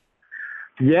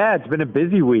 Yeah, it's been a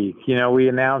busy week. We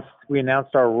announced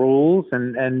our rules,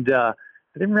 and I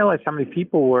didn't realize how many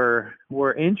people were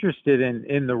interested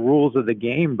in the rules of the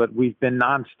game. But we've been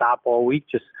nonstop all week,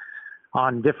 just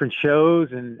on different shows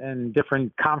and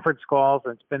different conference calls.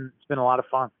 And it's been a lot of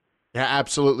fun. Yeah,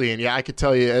 absolutely. And yeah, I could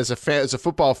tell you as a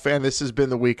football fan, this has been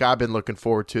the week I've been looking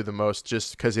forward to the most,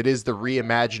 just because it is the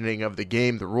reimagining of the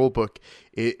game. The rule book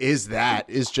is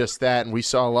just that. And we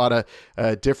saw a lot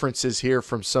of differences here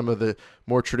from some of the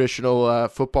more traditional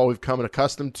football we've come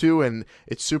accustomed to. And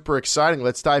it's super exciting.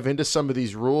 Let's dive into some of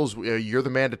these rules. You're the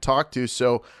man to talk to.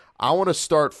 So I want to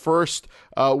start first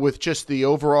with just the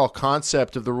overall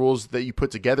concept of the rules that you put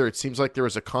together. It seems like there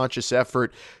was a conscious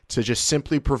effort to just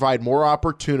simply provide more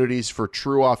opportunities for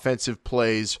true offensive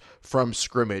plays from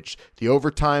scrimmage. The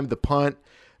overtime, the punt,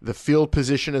 the field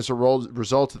position as a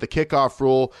result of the kickoff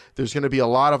rule. There's going to be a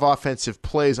lot of offensive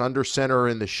plays under center or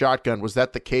in the shotgun. Was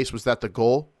that the case? Was that the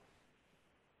goal?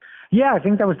 Yeah, I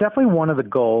think that was definitely one of the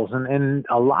goals. And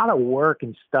a lot of work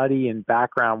and study and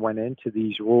background went into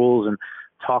these rules, and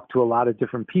talked to a lot of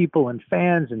different people and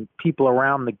fans and people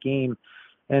around the game.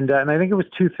 And I think it was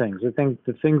two things. I think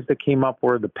the things that came up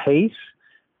were the pace,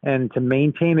 and to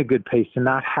maintain a good pace, to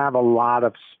not have a lot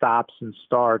of stops and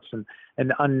starts and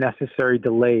unnecessary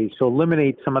delays. So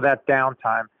eliminate some of that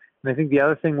downtime. And I think the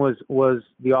other thing was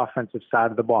the offensive side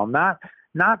of the ball. Not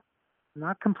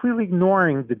completely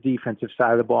ignoring the defensive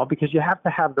side of the ball, because you have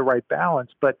to have the right balance.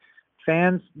 But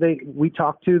fans, they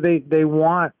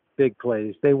want big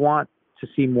plays. They want to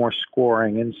see more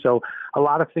scoring. And so a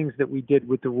lot of things that we did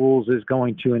with the rules is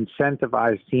going to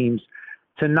incentivize teams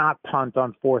to not punt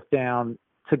on fourth down,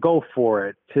 to go for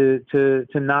it, to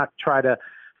not try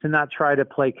to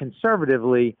play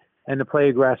conservatively and to play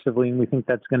aggressively. And we think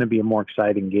that's going to be a more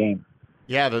exciting game.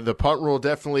 Yeah, the punt rule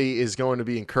definitely is going to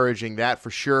be encouraging that for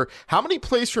sure. How many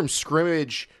plays from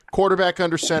scrimmage, quarterback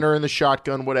under center in the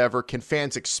shotgun, whatever, can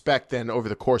fans expect then over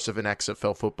the course of an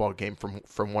XFL football game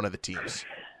from one of the teams?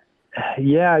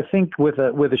 Yeah, I think with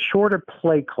a shorter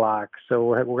play clock, so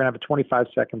we're going to have a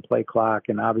 25-second play clock,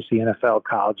 and obviously NFL,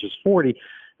 college is 40. I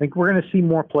think we're going to see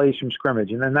more plays from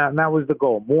scrimmage, and then that was the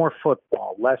goal: more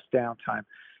football, less downtime.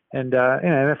 And an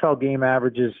NFL game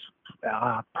averages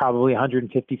probably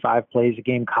 155 plays a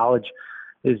game. College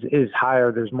is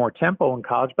higher. There's more tempo in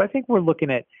college, but I think we're looking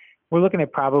at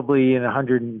probably in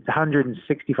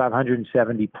 165,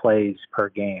 170 plays per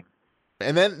game.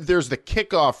 And then there's the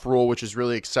kickoff rule, which is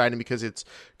really exciting because it's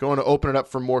going to open it up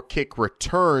for more kick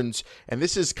returns. And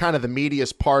this is kind of the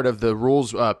meatiest part of the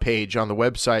rules page on the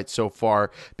website so far,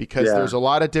 because there's a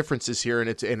lot of differences here, and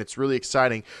it's really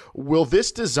exciting. Will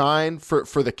this design for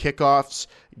the kickoffs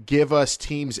give us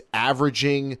teams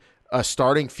averaging a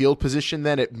starting field position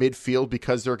then at midfield,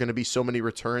 because there are going to be so many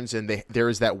returns, and there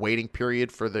is that waiting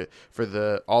period for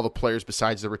all the players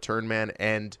besides the return man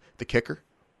and the kicker?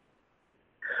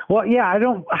 Well, yeah, I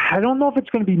don't know if it's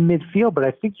going to be midfield, but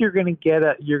I think you're going to get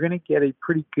a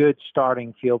pretty good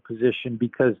starting field position,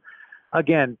 because,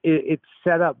 again, it's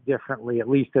set up differently, at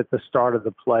least at the start of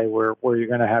the play, where you're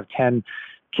going to have 10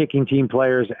 kicking team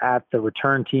players at the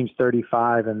return team's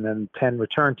 35, and then 10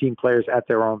 return team players at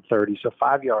their own 30, so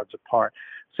 5 yards apart.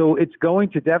 So it's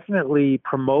going to definitely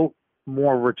promote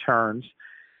more returns.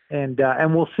 And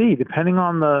we'll see, depending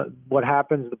on what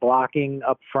happens, the blocking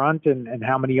up front and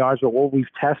how many yards. But what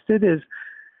we've tested is,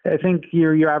 I think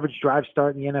your average drive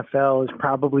start in the NFL is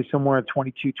probably somewhere at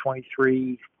 22,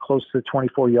 23, close to the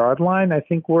 24-yard line. I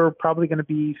think we're probably going to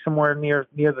be somewhere near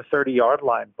the 30-yard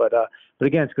line. But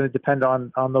again, it's going to depend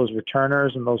on those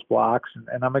returners and those blocks,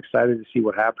 and I'm excited to see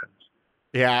what happens.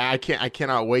 Yeah, I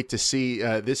cannot wait to see.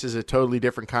 This is a totally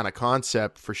different kind of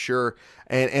concept for sure,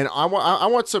 and I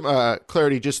want some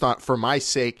clarity just for my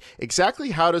sake.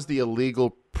 Exactly how does the illegal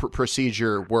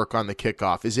procedure work on the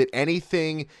kickoff? Is it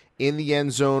anything in the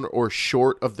end zone or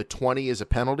short of the 20 is a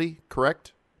penalty?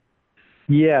 Correct?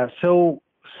 Yeah. So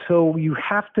you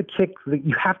have to kick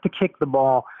the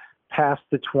ball past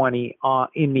the 20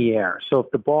 in the air. So if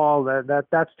the ball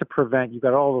that's to prevent. You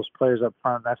got all those players up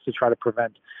front. That's to try to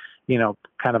prevent,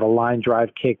 kind of a line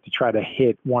drive kick to try to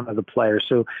hit one of the players.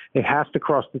 So it has to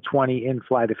cross the 20 in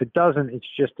flight. If it doesn't, it's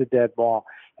just a dead ball,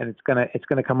 and it's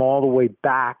gonna come all the way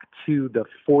back to the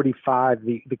 45,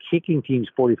 the kicking team's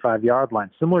 45-yard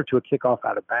line, similar to a kickoff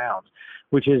out of bounds,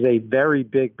 which is a very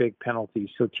big penalty.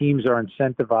 So teams are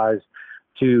incentivized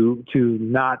to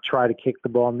not try to kick the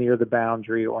ball near the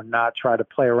boundary, or not try to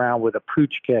play around with a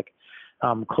pooch kick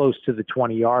close to the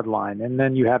 20-yard line. And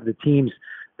then you have the teams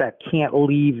that can't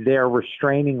leave their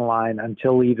restraining line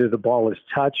until either the ball is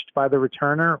touched by the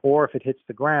returner or if it hits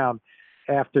the ground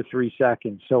after 3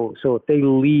 seconds. So if they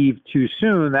leave too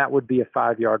soon, that would be a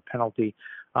 5-yard penalty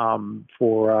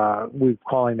we're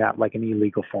calling that like an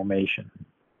illegal formation.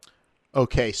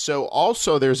 Okay, so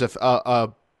also there's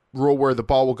a rule where the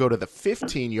ball will go to the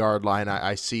 15-yard line,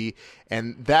 I see,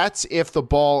 and that's if the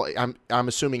ball, I'm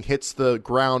assuming, hits the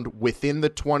ground within the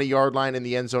 20-yard line in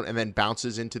the end zone and then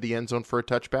bounces into the end zone for a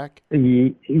touchback?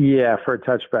 Yeah, for a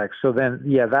touchback. So then,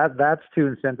 that's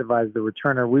to incentivize the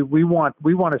returner. We want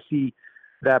to see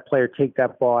that player take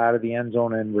that ball out of the end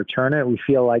zone and return it. We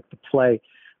feel like the play,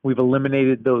 we've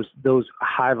eliminated those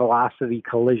high velocity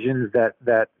collisions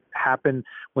that happen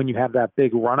when you have that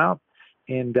big run up.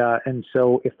 And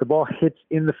so if the ball hits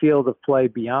in the field of play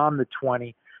beyond the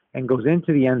 20 and goes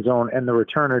into the end zone and the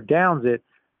returner downs it,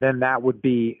 then that would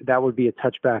be a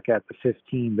touchback at the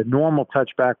 15. The normal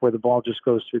touchback where the ball just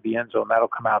goes through the end zone, that'll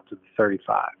come out to the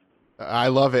 35. I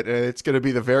love it. And it's going to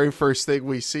be the very first thing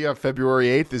we see on February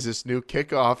 8th is this new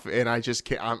kickoff. And I just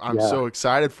can't, I'm so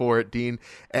excited for it, Dean.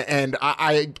 And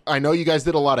I know you guys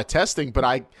did a lot of testing, but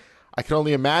I can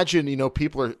only imagine,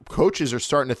 coaches are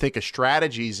starting to think of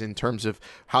strategies in terms of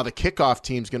how the kickoff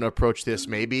team's going to approach this.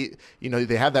 Maybe,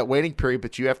 they have that waiting period,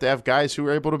 but you have to have guys who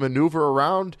are able to maneuver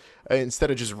around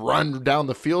instead of just run down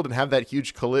the field and have that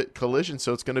huge collision.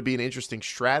 So it's going to be an interesting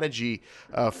strategy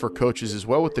for coaches as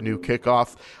well with the new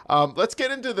kickoff. Let's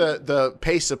get into the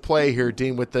pace of play here,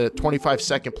 Dean, with the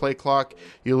 25-second play clock.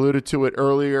 You alluded to it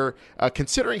earlier.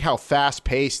 Considering how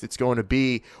fast-paced it's going to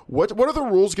be, what are the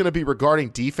rules going to be regarding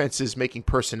defenses making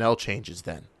personnel changes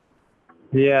then?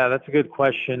 Yeah, that's a good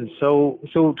question. So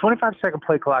 25-second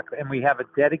play clock, and we have a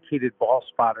dedicated ball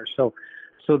spotter. So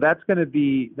that's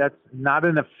not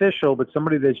an official, but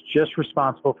somebody that's just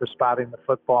responsible for spotting the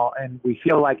football. And we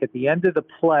feel like at the end of the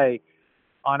play,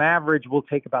 on average, we'll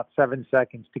take about 7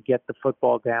 seconds to get the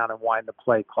football down and wind the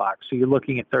play clock. So you're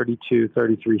looking at 32,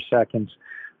 33 seconds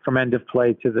from end of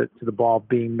play to the ball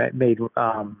being made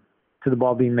the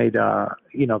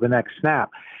next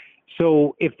snap.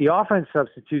 So if the offense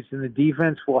substitutes, then the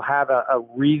defense will have a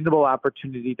reasonable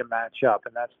opportunity to match up,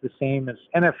 and that's the same as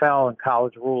NFL and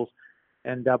college rules.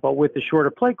 And but with the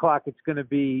shorter play clock, it's going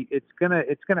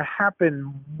to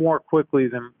happen more quickly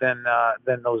than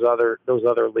those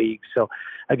other leagues. So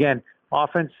again,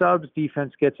 offense subs,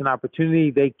 defense gets an opportunity.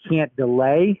 They can't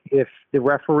delay. If the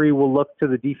referee will look to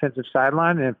the defensive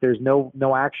sideline, and if there's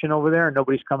no action over there and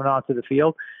nobody's coming onto the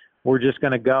field, we're just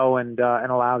going to go and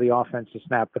allow the offense to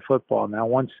snap the football. Now,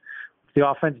 once the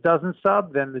offense doesn't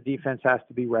sub, then the defense has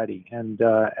to be ready, and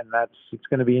it's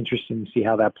going to be interesting to see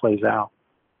how that plays out.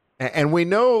 And we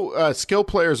know skill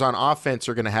players on offense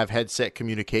are going to have headset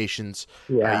communications.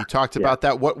 Yeah, you talked about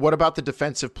that. What about the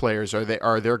defensive players?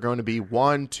 Are there going to be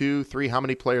 1, 2, 3? How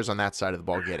many players on that side of the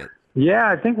ball get it? Yeah,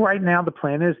 I think right now the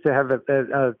plan is to have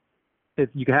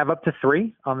you can have up to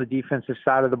 3 on the defensive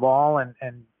side of the ball, and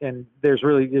there's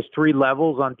 3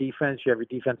 levels on defense. You have your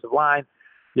defensive line,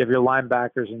 you have your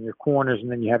linebackers and your corners,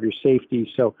 and then you have your safeties.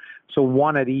 So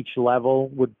 1 at each level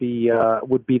would be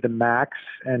the max,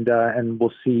 and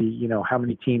we'll see how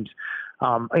many teams.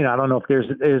 I don't know if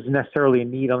there's necessarily a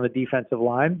need on the defensive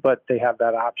line, but they have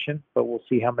that option. But we'll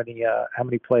see how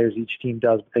many players each team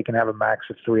does. But they can have a max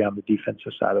of 3 on the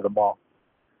defensive side of the ball.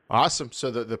 Awesome. So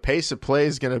the pace of play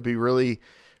is going to be really,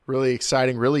 really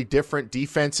exciting, really different.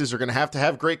 Defenses are going to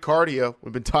have great cardio.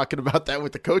 We've been talking about that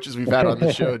with the coaches we've had on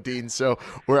the show, Dean. So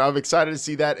I'm excited to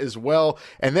see that as well.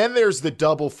 And then there's the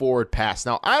double forward pass.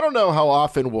 Now, I don't know how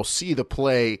often we'll see the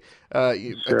play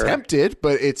attempted,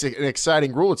 but it's an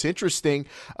exciting rule. It's interesting.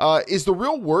 Is the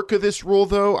real work of this rule,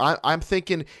 though, I'm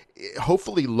thinking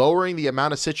hopefully lowering the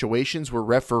amount of situations where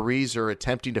referees are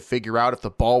attempting to figure out if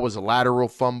the ball was a lateral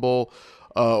fumble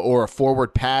or a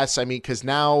forward pass. I mean, because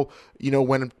now,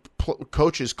 when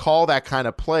coaches call that kind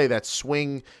of play, that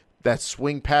swing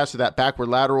pass or that backward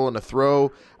lateral and a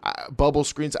throw, bubble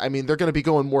screens, I mean, they're going to be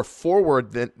going more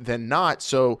forward than not.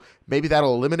 So maybe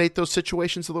that'll eliminate those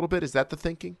situations a little bit. Is that the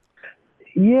thinking?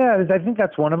 Yeah, I think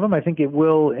that's one of them. I think it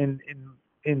will, in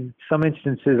some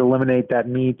instances, eliminate that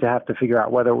need to have to figure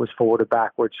out whether it was forward or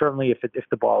backward. Certainly if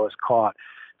the ball is caught.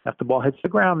 If the ball hits the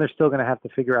ground, they're still going to have to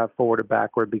figure out forward or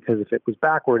backward, because if it was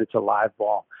backward, it's a live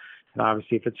ball. And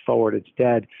obviously if it's forward, it's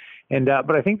dead. And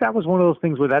but I think that was one of those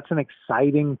things where that's an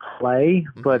exciting play,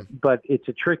 but it's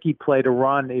a tricky play to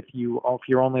run if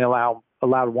you're only allowed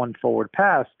 1 forward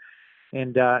pass.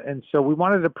 And so we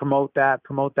wanted to promote that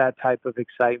type of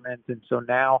excitement. And so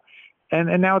now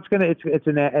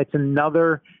it's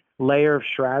another layer of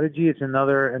strategy. It's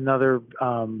another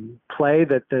play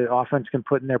that the offense can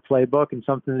put in their playbook, and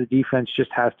something the defense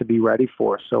just has to be ready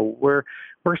for. So we're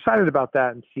excited about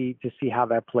that, and see how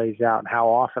that plays out, and how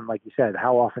often, like you said,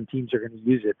 how often teams are going to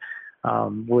use it.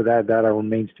 With that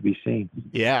remains to be seen.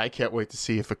 Yeah, I can't wait to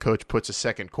see if a coach puts a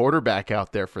second quarterback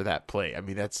out there for that play. I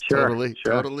mean, that's Sure.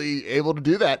 totally able to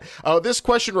do that. This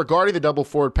question regarding the double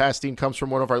forward pass team comes from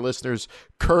one of our listeners,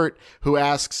 Kurt, who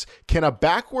asks, can a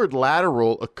backward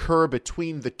lateral occur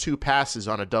between the two passes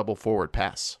on a double forward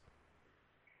pass?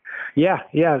 Yeah.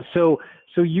 So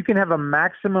you can have a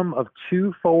maximum of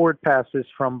 2 forward passes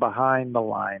from behind the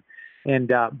line,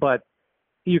 and but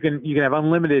you can have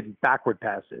unlimited backward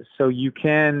passes. So you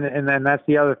can, and then that's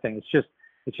the other thing.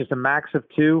 It's just a max of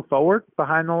 2 forward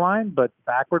behind the line, but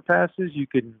backward passes you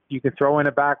can throw in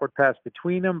a backward pass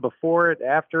between them, before it,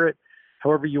 after it,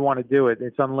 however you want to do it.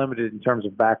 It's unlimited in terms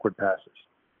of backward passes.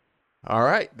 All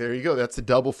right, there you go. That's the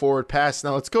double forward pass.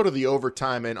 Now let's go to the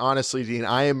overtime. And honestly, Dean,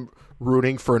 I am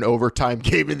rooting for an overtime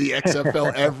game in the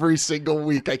XFL every single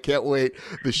week. I can't wait.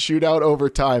 The shootout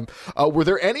overtime. Were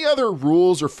there any other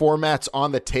rules or formats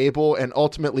on the table? And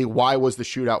ultimately, why was the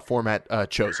shootout format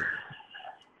chosen?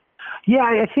 Yeah,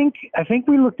 I think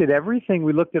we looked at everything.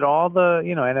 We looked at all the,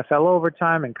 NFL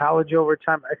overtime and college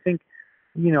overtime. I think,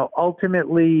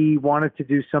 ultimately wanted to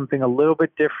do something a little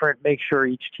bit different, make sure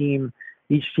each team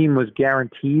was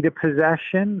guaranteed a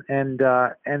possession, and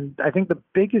I think the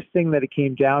biggest thing that it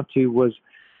came down to was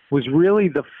really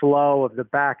the flow of the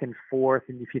back and forth.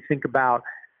 And if you think about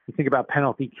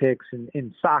penalty kicks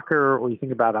in soccer, or you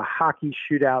think about a hockey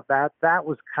shootout, that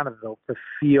was kind of the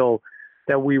feel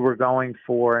that we were going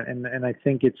for, and I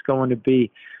think it's going to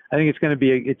be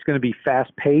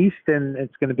fast paced, and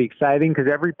it's going to be exciting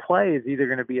because every play is either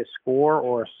going to be a score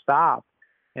or a stop,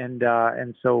 and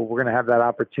so we're going to have that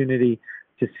opportunity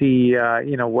to see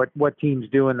what teams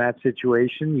do in that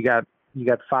situation. You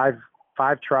got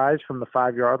five tries from the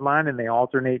 5-yard line, and they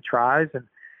alternate tries, and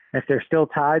if they're still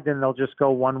tied, then they'll just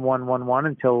go 1-1-1-1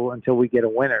 until we get a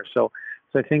winner. So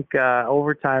I think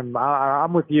overtime.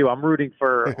 I'm with you. I'm rooting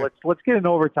for let's get an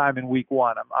overtime in week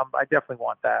 1. I definitely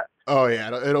want that. Oh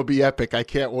yeah, it'll be epic. I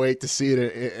can't wait to see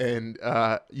it. And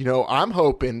I'm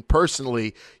hoping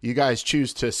personally you guys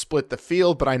choose to split the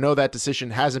field, but I know that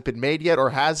decision hasn't been made yet, or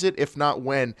has it? If not,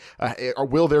 when? Or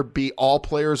will there be all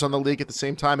players on the league at the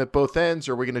same time at both ends,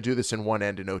 or are we going to do this in one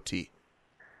end in OT?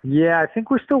 Yeah, I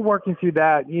think we're still working through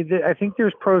that. I think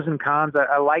there's pros and cons.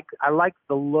 I like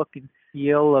the look and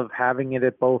feel of having it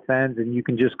at both ends, and you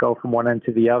can just go from one end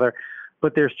to the other.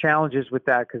 But there's challenges with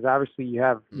that because obviously you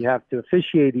have to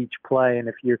officiate each play, and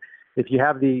if you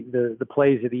have the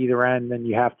plays at either end, then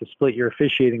you have to split your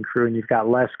officiating crew, and you've got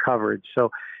less coverage.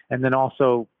 So, and then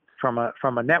also from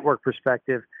a network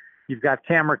perspective, you've got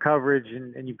camera coverage,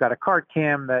 and you've got a cart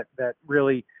cam that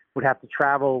really would have to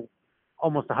travel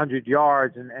almost 100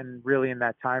 yards, and really in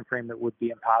that time frame it would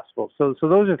be impossible. So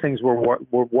those are things we're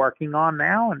working on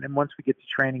now, and then once we get to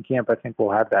training camp, I think we'll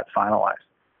have that finalized.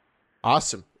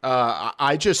 Awesome.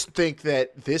 I just think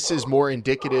that this is more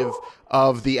indicative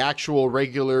of the actual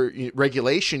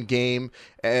regulation game,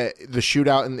 the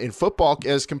shootout in football,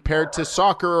 as compared to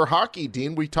soccer or hockey.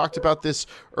 Dean, we talked about this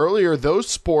earlier. Those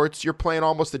sports, you're playing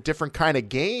almost a different kind of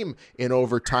game in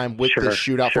overtime with the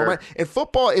shootout format. In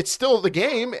football, it's still the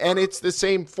game, and it's the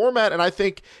same format, and I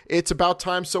think it's about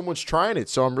time someone's trying it.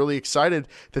 So I'm really excited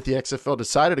that the XFL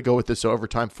decided to go with this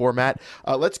overtime format.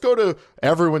 Let's go to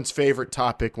everyone's favorite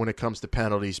topic when it comes to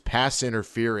penalties, pass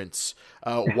interference.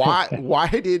 Why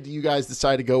did you guys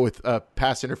decide to go with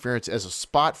pass interference as a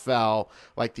spot foul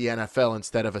like the NFL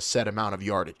instead of a set amount of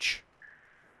yardage?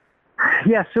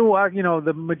 Yeah, so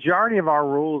the majority of our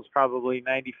rules, probably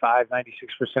 95,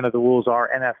 96% of the rules are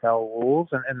NFL rules,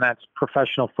 and that's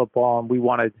professional football, and we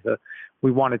wanted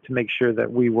to make sure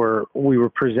that we were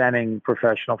presenting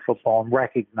professional football and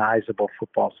recognizable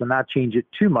football, so not change it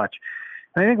too much.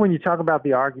 And I think when you talk about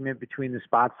the argument between the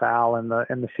spot foul and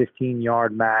the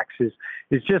 15-yard max is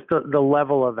just the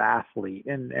level of athlete,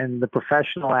 and the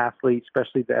professional athlete,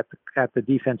 especially at the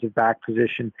defensive back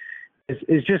position,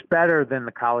 is just better than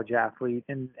the college athlete.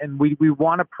 And we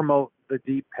want to promote the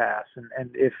deep pass.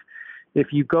 And if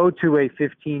you go to a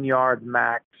 15-yard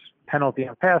max penalty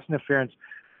on pass interference,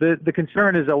 the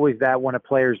concern is always that when a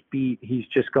player's beat, he's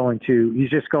just going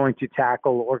to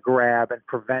tackle or grab and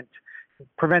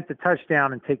prevent the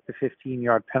touchdown and take the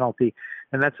 15-yard penalty,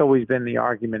 and that's always been the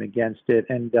argument against it.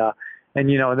 And then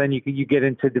you get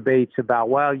into debates about,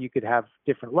 well, you could have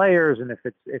different layers, and if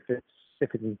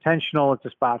it's intentional, it's a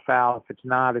spot foul. If it's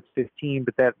not, it's 15.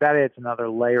 But that adds another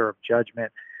layer of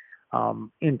judgment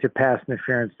into pass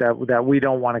interference that we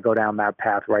don't want to go down that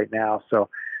path right now. So,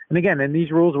 and again, in these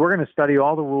rules, we're going to study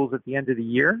all the rules at the end of the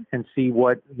year and see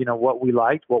what we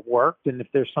liked, what worked, and if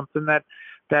there's something that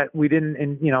we didn't,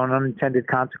 an unintended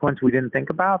consequence we didn't think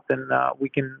about, then we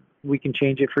can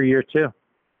change it for year 2.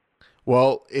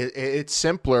 Well, it's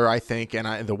simpler, I think,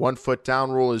 and the 1 foot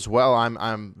down rule as well.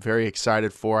 I'm very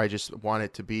excited for. I just want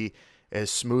it to be as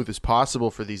smooth as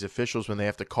possible for these officials when they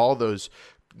have to call those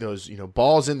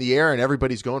balls in the air and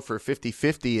everybody's going for a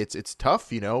 50-50. It's tough,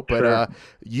 but Sure.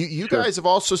 you Sure. guys have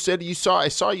also said I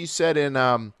saw you said in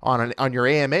on your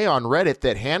AMA on Reddit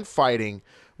that hand fighting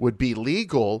would be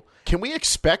legal. Can we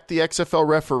expect the XFL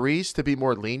referees to be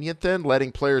more lenient then,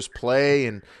 letting players play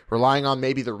and relying on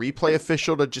maybe the replay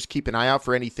official to just keep an eye out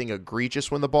for anything egregious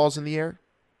when the ball's in the air?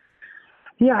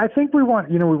 Yeah, I think we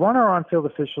want our on-field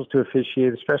officials to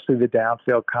officiate, especially the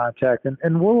downfield contact,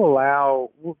 and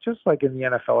we'll just like in the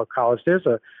NFL or college, there's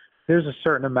a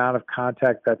certain amount of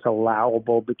contact that's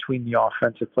allowable between the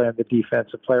offensive player and the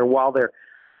defensive player while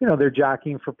they're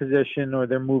jockeying for position or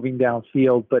they're moving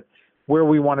downfield. But where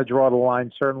we want to draw the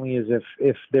line certainly is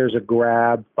if there's a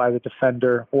grab by the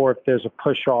defender or if there's a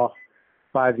push off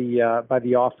by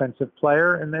the offensive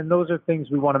player, and then those are things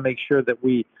we want to make sure that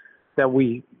we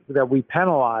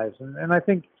penalize. And I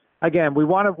think again we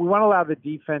want to allow the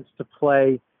defense to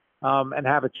play and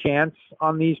have a chance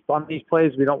on these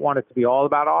plays. We don't want it to be all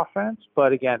about offense,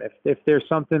 but again, if there's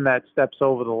something that steps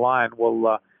over the line,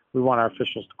 we want our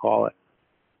officials to call it.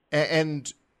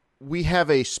 And we have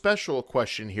a special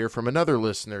question here from another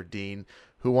listener, Dean,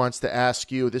 who wants to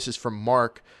ask you. This is from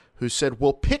Mark, who said,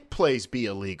 "Will pick plays be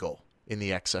illegal in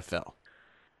the XFL?"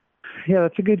 Yeah,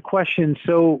 that's a good question.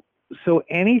 So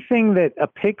anything that a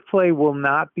pick play will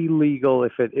not be legal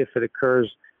if it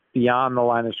occurs beyond the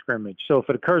line of scrimmage. So if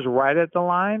it occurs right at the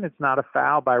line, it's not a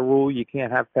foul. By rule, you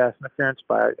can't have pass interference.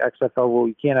 By XFL rule,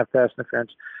 you can't have pass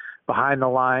interference behind the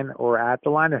line or at the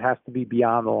line. It has to be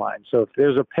beyond the line. So if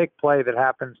there's a pick play that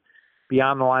happens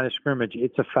beyond the line of scrimmage,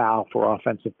 it's a foul for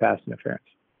offensive pass interference.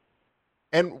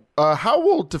 And how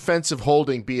will defensive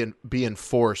holding be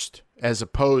enforced as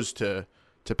opposed to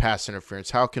pass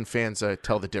interference? How can fans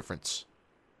tell the difference?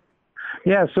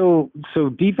 Yeah, so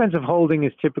defensive holding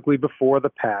is typically before the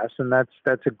pass, and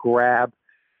that's a grab.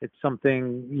 It's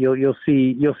something you'll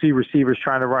see receivers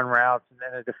trying to run routes, and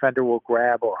then a defender will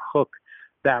grab or hook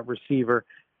that receiver,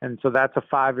 and so that's a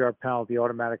 5-yard penalty,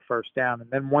 automatic first down.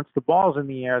 And then once the ball's in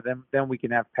the air, then we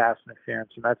can have pass interference,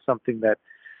 and that's something that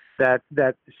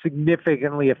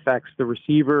significantly affects the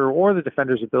receiver or the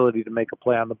defender's ability to make a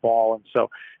play on the ball. And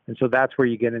so that's where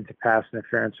you get into pass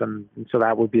interference. And so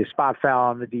that would be a spot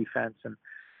foul on the defense, and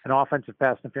an offensive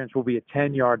pass interference will be a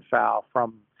 10-yard foul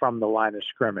from the line of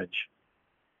scrimmage.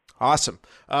 Awesome.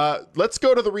 Let's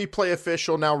go to the replay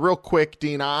official now real quick,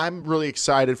 Dean. I'm really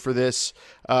excited for this,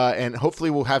 and hopefully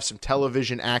we'll have some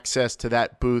television access to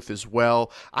that booth as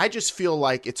well. I just feel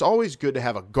like it's always good to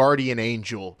have a guardian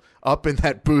angel up in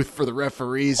that booth for the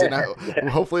referees, and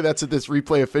hopefully that's what this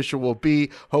replay official will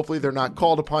be. Hopefully they're not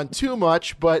called upon too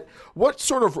much, but what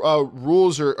sort of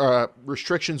rules or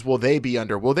restrictions will they be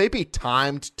under? Will they be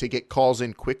timed to get calls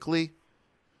in quickly?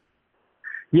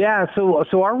 Yeah, so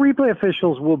our replay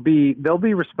officials they'll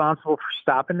be responsible for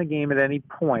stopping the game at any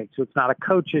point. So it's not a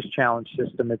coach's challenge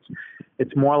system.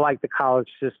 It's more like the college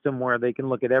system where they can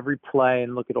look at every play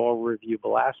and look at all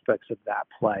reviewable aspects of that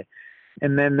play.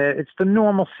 And then it's the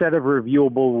normal set of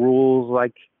reviewable rules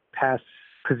like pass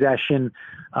possession,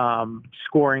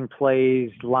 scoring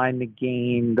plays, line to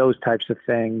gain, those types of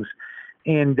things.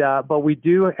 And but we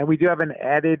do have an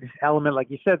added element,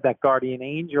 like you said, that guardian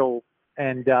angel.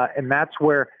 And that's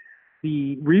where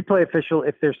the replay official,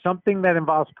 if there's something that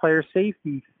involves player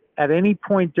safety at any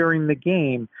point during the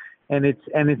game, and it's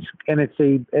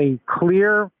a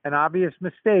clear and obvious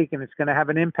mistake, and it's going to have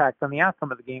an impact on the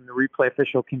outcome of the game, the replay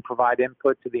official can provide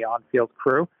input to the on-field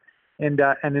crew. And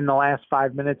in the last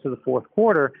 5 minutes of the fourth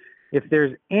quarter, if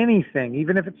there's anything,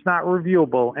 even if it's not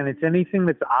reviewable, and it's anything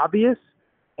that's obvious,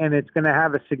 and it's going to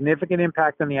have a significant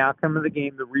impact on the outcome of the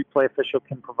game, the replay official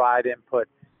can provide input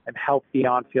and help the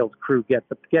on-field crew get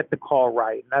the call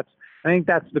right. And I think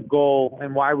that's the goal,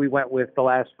 and why we went with the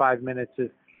last 5 minutes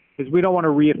is we don't want to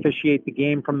re-officiate the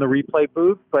game from the replay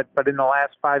booth, but in the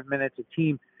last 5 minutes, a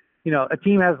team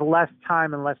has less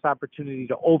time and less opportunity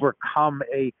to overcome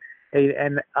a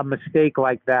mistake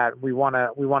like that. We want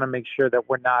to make sure that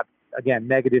we're not, again,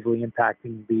 negatively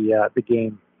impacting the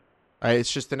game.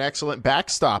 It's just an excellent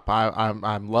backstop.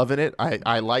 I'm loving it.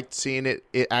 I liked seeing it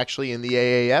actually in the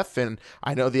AAF, and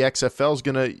I know the XFL is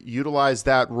going to utilize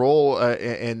that role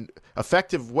in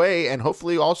effective way, and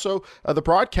hopefully also the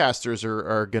broadcasters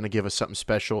are going to give us something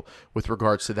special with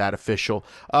regards to that official.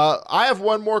 I have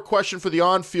one more question for the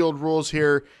on-field rules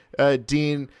here,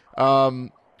 Dean,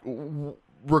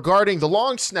 regarding the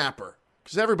long snapper.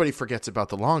 because everybody forgets about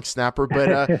the long snapper.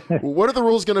 But what are the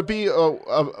rules going to be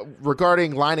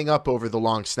regarding lining up over the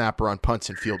long snapper on punts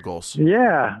and field goals?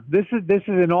 Yeah, this is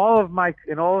in all of my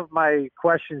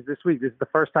questions this week. This is the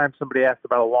first time somebody asked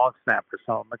about a long snapper,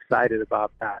 so I'm excited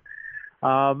about that.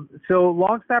 So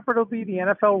long snapper will be the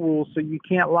NFL rule, so you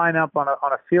can't line up on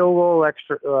a field goal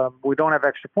extra. We don't have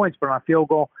extra points, but on a field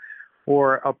goal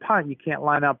or a punt, you can't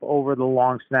line up over the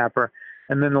long snapper.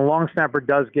 And then the long snapper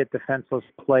does get defenseless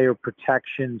player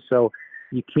protection, so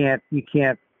you can't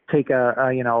take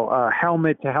a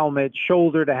helmet to helmet,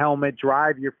 shoulder to helmet,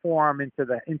 drive your forearm into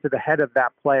the head of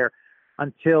that player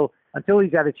until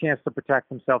he's got a chance to protect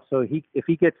himself. So if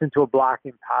he gets into a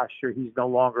blocking posture, he's no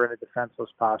longer in a defenseless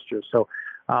posture. So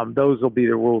those will be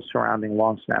the rules surrounding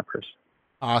long snappers.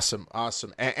 Awesome.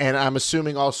 And I'm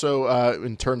assuming also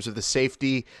in terms of the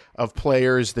safety of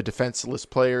players, the defenseless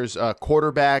players,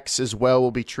 quarterbacks as well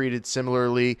will be treated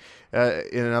similarly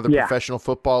in other professional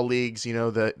football leagues. You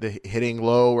know, the hitting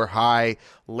low or high,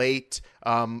 late.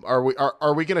 Are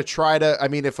we going to try to? I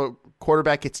mean, if a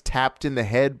quarterback gets tapped in the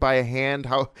head by a hand,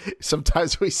 how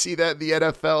sometimes we see that in the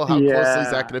NFL. How closely is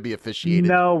that going to be officiated?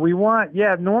 No, we want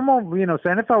normal. So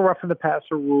NFL roughing the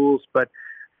passer rules, but.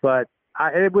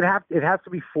 It has to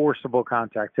be forcible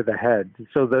contact to the head.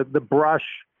 So the brush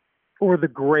or the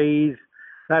graze,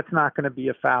 that's not going to be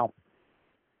a foul.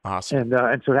 Awesome.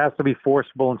 And so it has to be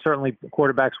forcible, and certainly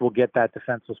quarterbacks will get that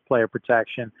defenseless player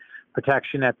protection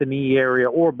at the knee area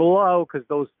or below, because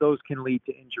those can lead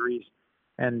to injuries,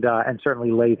 and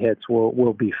certainly late hits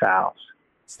will be fouls.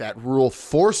 It's that rule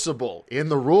forcible in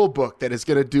the rule book that is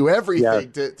going to do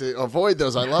everything to avoid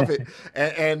those. I love it.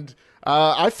 and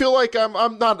I feel like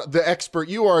I'm not the expert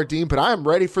you are, Dean, but I am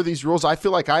ready for these rules. I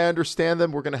feel like I understand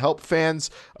them. We're going to help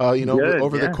fans,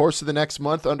 over the course of the next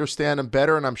month, understand them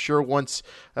better. And I'm sure once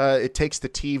it takes the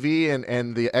TV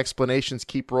and the explanations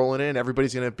keep rolling in,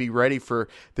 everybody's going to be ready for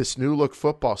this new look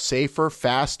football, safer,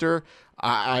 faster.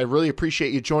 I really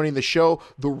appreciate you joining the show.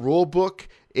 The rule book,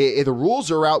 the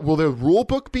rules are out. Will the rule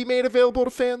book be made available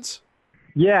to fans?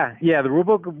 Yeah. The rule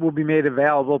book will be made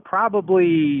available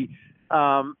probably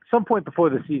some point before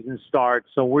the season starts.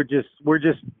 So we're just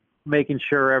making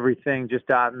sure everything, just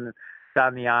dotting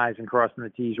the I's and crossing the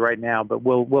T's right now. But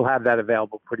we'll have that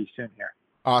available pretty soon here.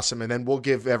 Awesome. And then we'll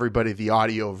give everybody the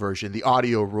audio version, the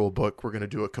audio rule book. We're going to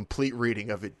do a complete reading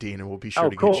of it, Dean, and we'll be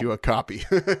sure to get you a copy.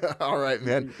 All right,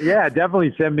 man. Yeah,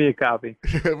 definitely send me a copy.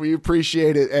 We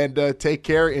appreciate it. And take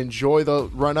care. Enjoy the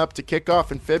run up to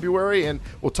kickoff in February, and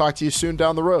we'll talk to you soon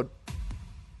down the road.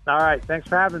 All right. Thanks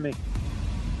for having me.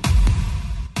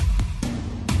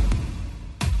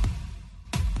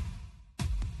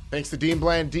 Thanks to Dean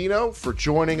Blandino for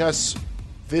joining us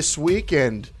this week.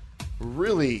 And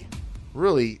really,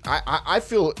 I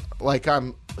feel like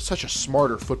I'm such a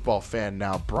smarter football fan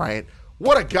now, Bryant.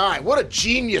 What a guy. What a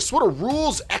genius. What a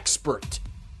rules expert.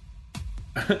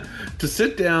 To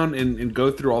sit down and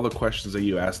go through all the questions that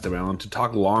you asked him, Alan, to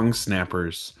talk long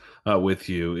snappers with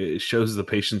you, it shows the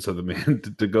patience of the man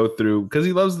to go through, because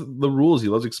he loves the rules. He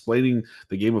loves explaining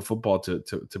the game of football to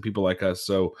people like us.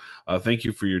 So thank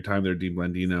you for your time there, Dean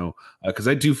Blandino, because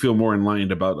I do feel more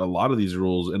enlightened about a lot of these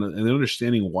rules and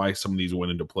understanding why some of these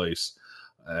went into place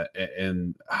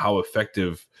and how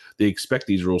effective they expect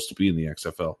these rules to be in the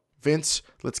XFL. Vince,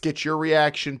 let's get your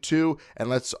reaction too, and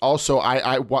let's also,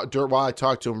 while I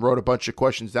talked to him, wrote a bunch of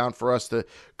questions down for us to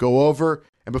go over.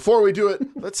 And before we do it,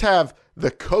 let's have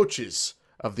the coaches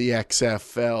of the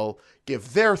XFL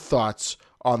give their thoughts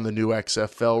on the new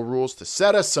XFL rules to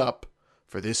set us up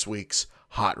for this week's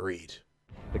Hot Read.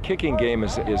 The kicking game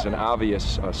is an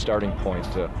obvious starting point.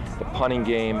 The punting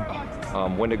game,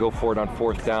 when to go for it on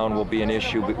fourth down will be an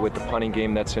issue with the punting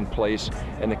game that's in place,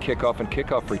 and the kickoff and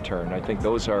kickoff return. I think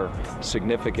those are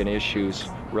significant issues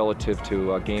relative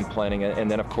to game planning.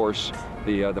 And then, of course,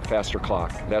 the faster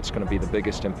clock. That's going to be the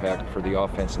biggest impact for the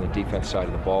offense and the defense side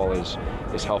of the ball is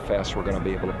how fast we're going to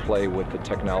be able to play with the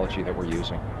technology that we're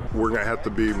using. We're going to have to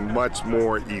be much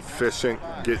more efficient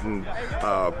getting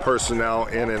personnel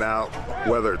in and out,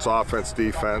 whether it's offense,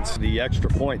 defense. The extra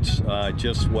points,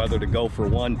 just whether to go for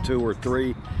 1, 2, or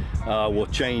 3, will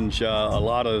change a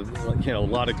lot of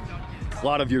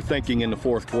your thinking in the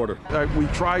fourth quarter. We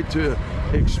tried to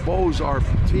expose our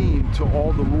team to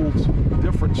all the rules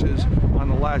differences. On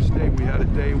the last day, we had a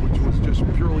day which was just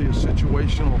purely a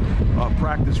situational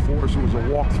practice for us. It was a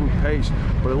walk-through pace,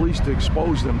 but at least to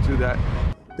expose them to that.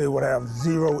 They would have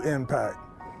zero impact.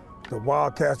 The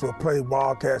Wildcats would play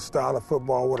Wildcat style of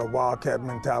football with a Wildcat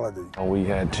mentality. We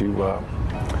had to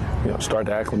start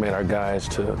to acclimate our guys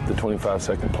to the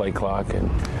 25-second play clock, and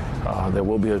there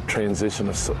will be a transition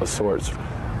of sorts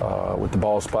with the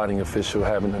ball spotting official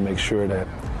having to make sure that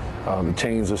the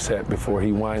chains are set before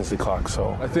he winds the clock.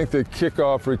 So I think the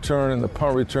kickoff return and the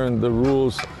punt return, the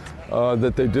rules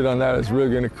that they did on that is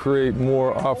really going to create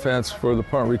more offense for the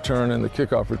punt return and the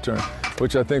kickoff return,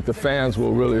 which I think the fans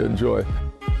will really enjoy.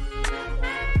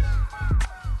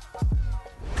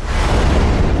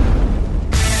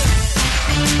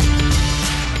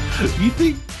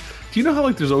 Do you know how,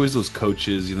 like, there's always those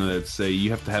coaches, you know, that say you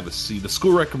have to have a C. The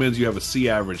school recommends you have a C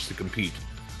average to compete.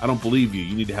 I don't believe you.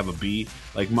 You need to have a B.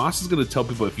 Like, Moss is going to tell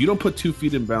people, if you don't put 2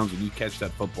 feet in bounds when you catch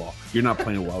that football, you're not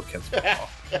playing Wildcats football.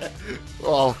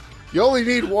 Well, you only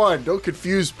need one. Don't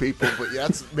confuse people, but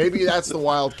maybe that's the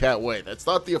Wildcat way. That's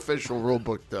not the official rule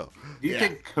book, though. Do you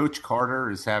think Coach Carter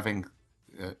is having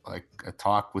like a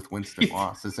talk with Winston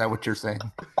Moss? Is that what you're saying?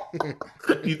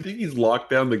 You think he's locked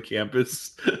down the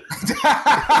campus?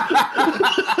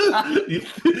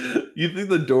 you think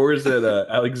the doors at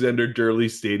Alexander Durley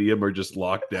Stadium are just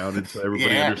locked down until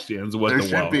everybody understands what the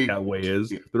Wildcat way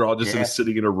is? They're all just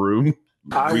sitting in a room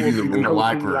reading the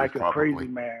rules. Like a crazy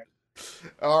man.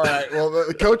 All right. Well,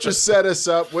 the coaches set us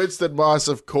up. Winston Moss,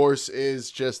 of course, is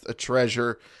just a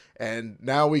treasure. And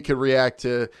now we can react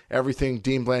to everything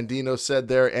Dean Blandino said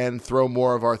there and throw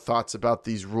more of our thoughts about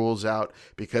these rules out,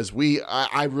 because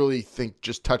I really think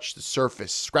just scratch the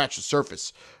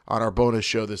surface on our bonus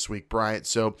show this week, Bryant.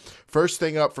 So first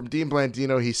thing up from Dean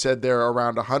Blandino, he said there are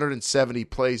around 170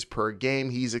 plays per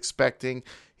game he's expecting,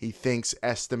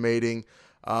 estimating.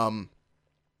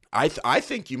 I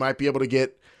think you might be able to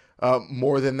get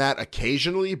more than that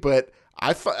occasionally, but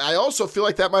I also feel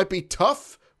like that might be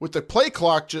tough with the play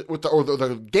clock,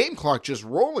 the game clock just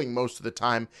rolling most of the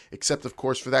time, except, of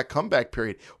course, for that comeback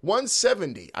period.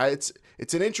 170.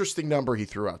 It's an interesting number he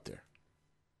threw out there.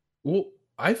 Well,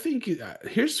 I think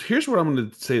here's what I'm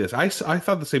going to say this. I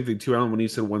thought the same thing too, Alan, when he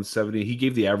said 170. He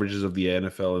gave the averages of the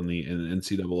NFL and the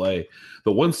NCAA.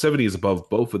 The 170 is above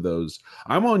both of those.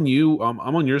 I'm on you. I'm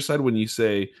on your side when you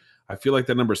say I feel like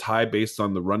that number is high based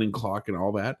on the running clock and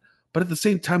all that. But at the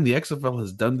same time, the XFL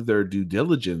has done their due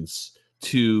diligence.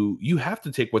 You have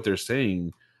to take what they're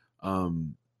saying,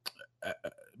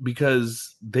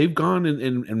 because they've gone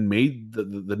and made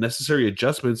the necessary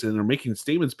adjustments, and they're making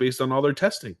statements based on all their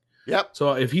testing. Yep.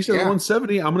 So if he says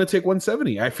 170, I'm going to take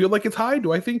 170. I feel like it's high.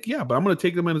 Do I think? Yeah, but I'm going to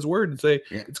take him at his word and say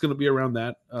it's going to be around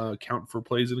that count for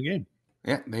plays in a game.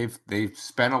 Yeah, they've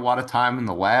spent a lot of time in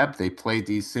the lab. They played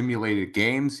these simulated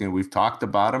games. You know, we've talked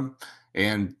about them,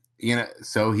 and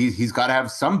so he's got to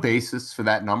have some basis for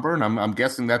that number, and I'm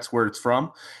guessing that's where it's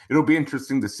from. It'll be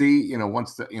interesting to see,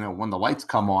 once when the lights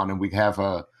come on and we have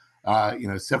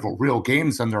several real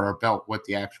games under our belt, what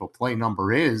the actual play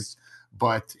number is.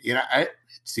 But it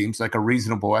seems like a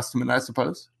reasonable estimate, I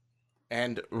suppose.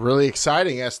 And really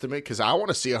exciting estimate, because I want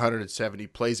to see 170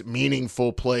 plays,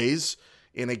 meaningful plays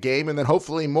in a game, and then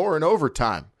hopefully more in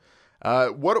overtime.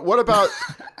 What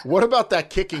about that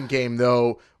kicking game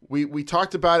though? We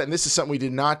talked about it, and this is something we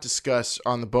did not discuss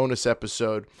on the bonus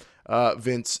episode.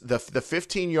 Vince, the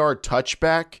 15-yard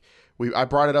touchback. I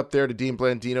brought it up there to Dean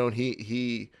Blandino, and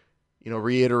he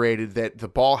reiterated that the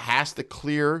ball has to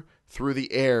clear through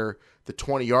the air the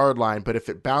 20-yard line, but if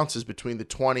it bounces between the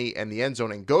 20 and the end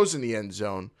zone and goes in the end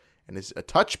zone and is a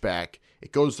touchback,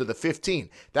 it goes to the 15.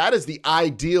 That is the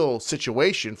ideal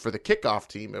situation for the kickoff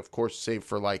team, of course, save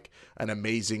for like an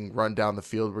amazing run down the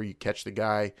field where you catch the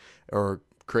guy or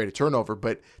create a turnover.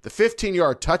 But the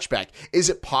 15-yard touchback, is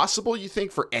it possible, you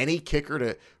think, for any kicker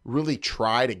to really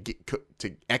try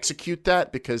to execute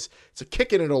that? Because it's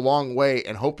kicking it a long way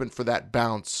and hoping for that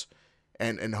bounce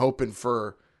and hoping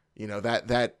for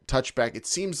that touchback. It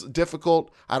seems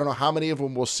difficult. I don't know how many of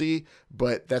them we'll see,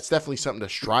 but that's definitely something to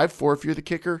strive for if you're the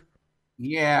kicker.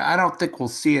 Yeah, I don't think we'll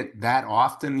see it that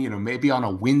often. Maybe on a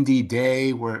windy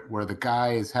day where the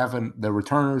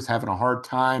returner's having a hard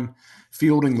time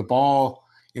fielding the ball.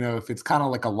 If it's kind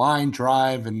of like a line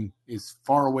drive and is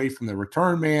far away from the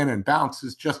return man and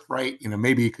bounces just right,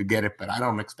 maybe you could get it, but I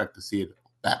don't expect to see it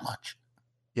that much.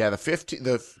 Yeah, the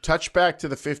touchback to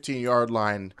the 15-yard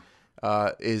line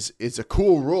is a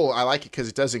cool rule. I like it because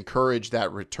it does encourage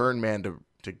that return man to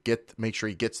make sure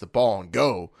he gets the ball and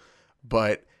go.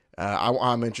 But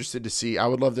I'm interested to see. I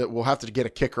would love that. We'll have to get a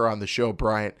kicker on the show,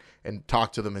 Bryant, and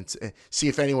talk to them and see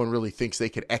if anyone really thinks they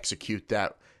could execute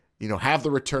that. Have the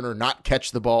returner not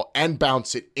catch the ball and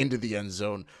bounce it into the end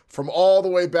zone from all the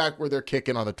way back where they're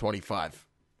kicking on the 25.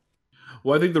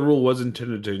 Well, I think the rule was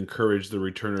intended to encourage the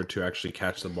returner to actually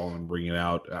catch the ball and bring it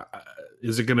out.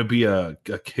 Is it going to be a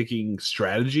kicking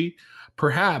strategy?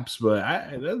 Perhaps, but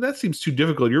that seems too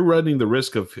difficult. You're running the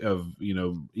risk of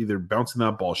either bouncing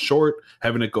that ball short,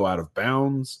 having it go out of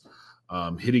bounds.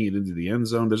 hitting it into the end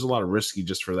zone. There's a lot of risky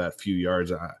just for that few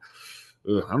yards. I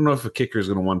don't know if a kicker is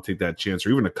going to want to take that chance,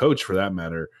 or even a coach for that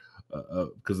matter,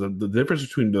 because the difference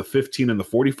between the 15 and the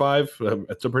 45,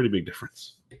 it's a pretty big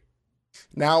difference.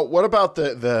 Now, what about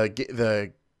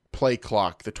the play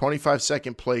clock, the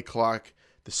 25-second play clock,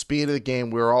 the speed of the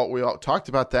game? We all talked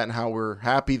about that and how we're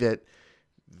happy that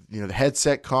the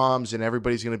headset comms and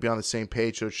everybody's going to be on the same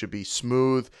page, so it should be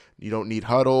smooth. You don't need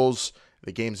huddles.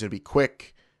 The game's going to be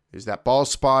quick. There's that ball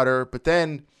spotter, but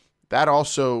then that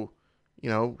also,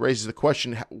 raises the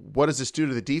question: what does this do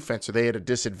to the defense? Are they at a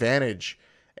disadvantage?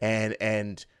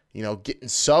 And getting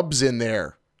subs in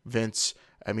there, Vince.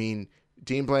 I mean,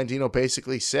 Dean Blandino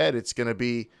basically said it's going to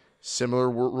be similar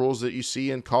rules that you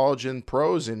see in college and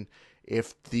pros. And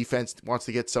if defense wants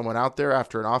to get someone out there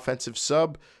after an offensive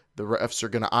sub, the refs are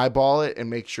going to eyeball it and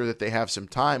make sure that they have some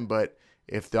time. But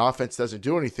if the offense doesn't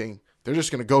do anything, they're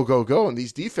just going to go. And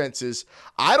these defenses,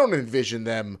 I don't envision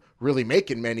them really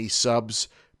making many subs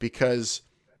because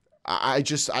I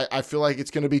feel like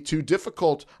it's going to be too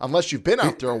difficult unless you've been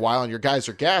out there a while and your guys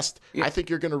are gassed. Yeah. I think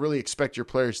you're going to really expect your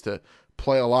players to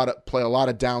play a lot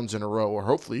of downs in a row, or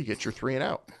hopefully you get your 3 and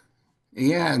out.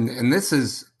 Yeah, and this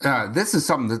is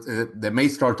something that may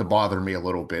start to bother me a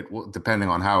little bit, depending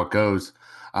on how it goes.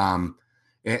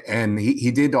 And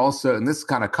he did also, and this is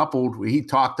kind of coupled. He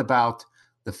talked about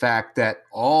the fact that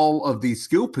all of these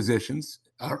skill positions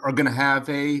are going to have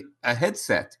a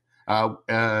headset.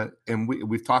 And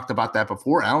we've talked about that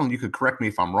before. Alan, you could correct me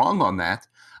if I'm wrong on that.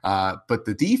 But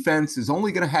the defense is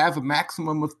only going to have a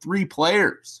maximum of 3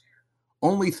 players,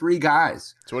 only 3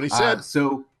 guys. That's what he said.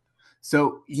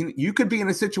 So you could be in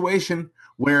a situation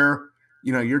where,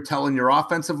 you're telling your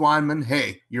offensive lineman,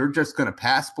 hey, you're just going to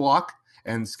pass block,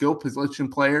 and skill position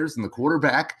players and the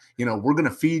quarterback, we're going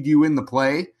to feed you in the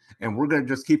play, and we're going to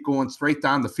just keep going straight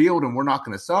down the field, and we're not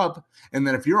going to sub. And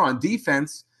then if you're on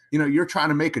defense, you're trying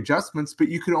to make adjustments, but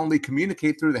you could only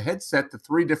communicate through the headset to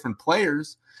 3 different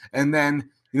players. And then,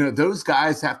 those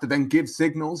guys have to then give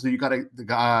signals, or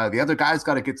the other guy's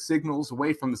got to get signals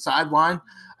away from the sideline.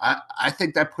 I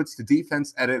think that puts the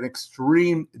defense at an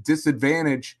extreme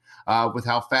disadvantage with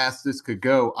how fast this could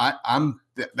go.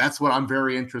 That's what I'm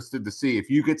very interested to see. If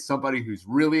you get somebody who's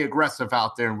really aggressive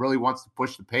out there and really wants to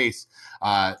push the pace,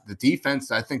 the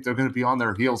defense, I think they're going to be on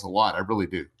their heels a lot. I really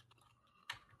do.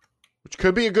 Which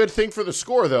could be a good thing for the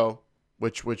score, though,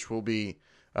 which will be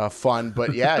fun.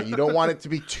 But yeah, you don't want it to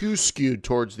be too skewed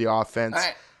towards the offense.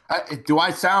 Do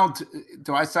I sound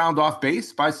off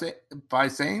base by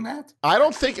saying that? I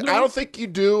don't think you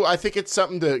do. I think it's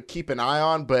something to keep an eye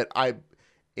on. But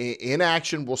in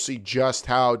action, we'll see just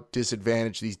how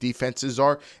disadvantaged these defenses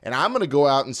are. And I'm going to go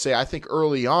out and say I think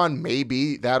early on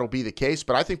maybe that'll be the case.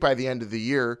 But I think by the end of the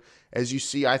year, as you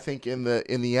see, I think in the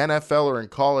NFL or in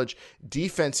college,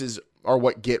 defenses are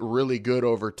what get really good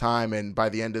over time. And by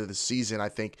the end of the season, I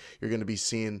think you're going to be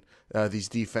seeing these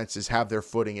defenses have their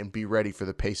footing and be ready for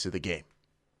the pace of the game.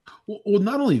 Well,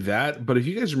 not only that, but if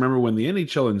you guys remember when the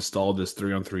NHL installed this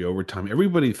 3-on-3 overtime,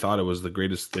 everybody thought it was the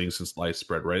greatest thing since sliced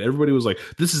spread, right? Everybody was like,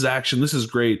 this is action. This is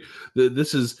great.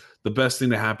 This is the best thing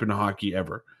to happen to hockey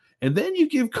ever. And then you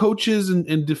give coaches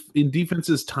and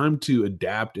defenses time to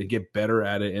adapt and get better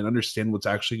at it and understand what's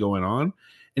actually going on.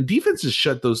 And defenses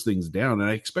shut those things down. And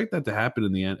I expect that to happen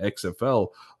in the XFL,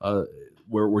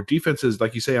 where defenses,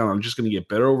 like you say, are just going to get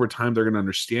better over time. They're going to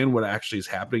understand what actually is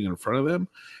happening in front of them,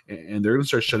 and they're going to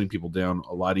start shutting people down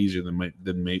a lot easier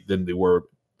than they were,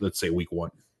 let's say, week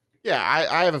 1. Yeah,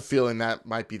 I have a feeling that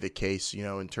might be the case,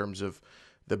 in terms of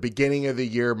the beginning of the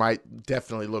year might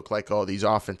definitely look like, oh, these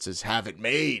offenses have it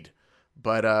made.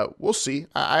 But we'll see.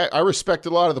 I respect a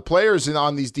lot of the players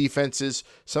on these defenses.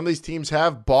 Some of these teams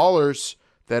have ballers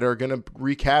that are going to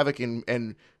wreak havoc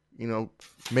and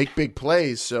make big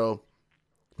plays. So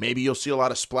maybe you'll see a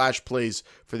lot of splash plays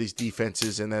for these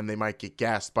defenses, and then they might get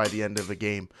gassed by the end of the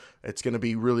game. It's going to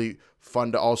be really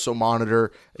fun to also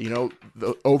monitor,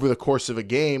 over the course of a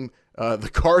game, the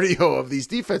cardio of these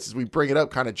defenses. We bring it up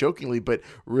kind of jokingly, but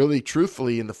really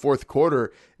truthfully in the fourth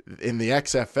quarter in the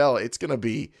XFL, it's going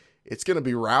to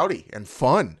be rowdy and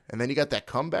fun. And then you got that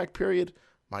comeback period.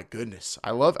 My goodness.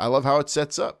 I love how it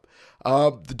sets up.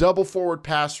 The double forward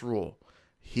pass rule.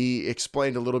 He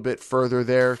explained a little bit further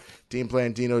there. Dean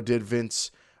Blandino did,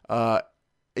 Vince.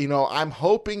 I'm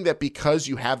hoping that because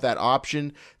you have that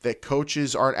option, that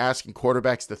coaches aren't asking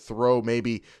quarterbacks to throw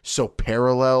maybe so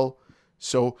parallel.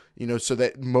 So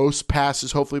that most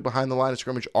passes, hopefully behind the line of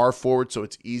scrimmage, are forward, so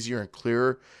it's easier and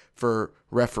clearer for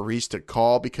referees to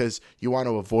call, because you want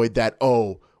to avoid that,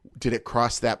 did it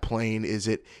cross that plane? Is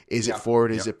it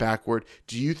forward? Is it backward?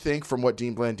 Do you think, from what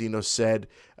Dean Blandino said,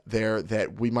 there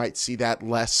that we might see that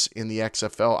less in the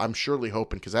XFL. I'm surely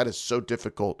hoping, because that is so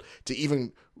difficult to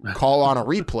even call on a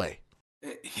replay.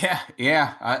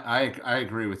 Yeah, I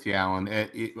agree with you, Alan.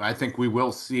 I think we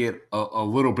will see it a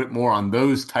little bit more on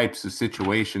those types of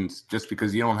situations, just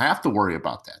because you don't have to worry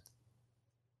about that.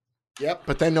 Yep,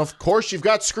 but then of course you've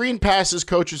got screen passes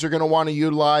coaches are going to want to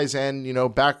utilize,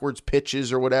 and backwards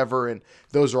pitches or whatever, and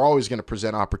those are always going to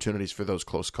present opportunities for those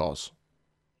close calls.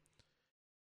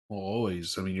 Well,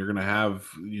 always. I mean, you're going to have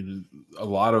a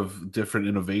lot of different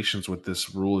innovations with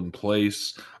this rule in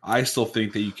place. I still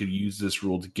think that you could use this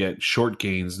rule to get short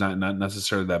gains, not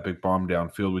necessarily that big bomb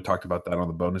downfield. We talked about that on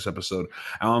the bonus episode.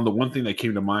 Alan, the one thing that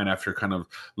came to mind after kind of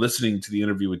listening to the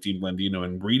interview with Dean Blandino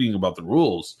and reading about the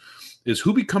rules is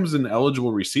who becomes an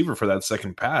eligible receiver for that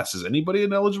second pass. Is anybody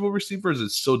an eligible receiver, or is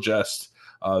it still just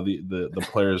the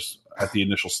players at the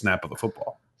initial snap of the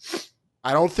football?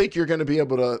 I don't think you're going to be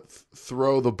able to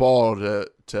throw the ball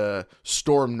to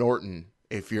Storm Norton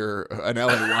if you're an LA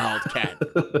Wildcat,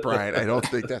 Brian. I don't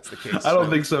think that's the case. I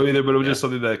don't think so either, but it was just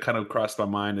something that kind of crossed my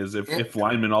mind is if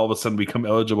linemen all of a sudden become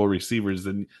eligible receivers,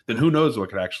 then who knows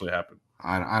what could actually happen.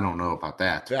 I don't know about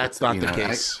that. That's not the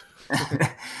case.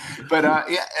 But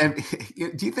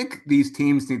do you think these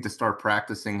teams need to start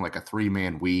practicing like a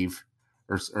 3-man weave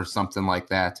or something like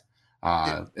that?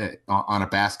 On a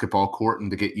basketball court,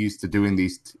 and to get used to doing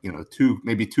these,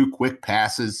 two quick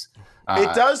passes.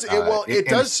 It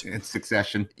does in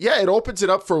succession. Yeah, it opens it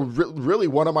up for really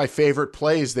one of my favorite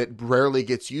plays that rarely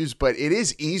gets used, but it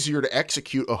is easier to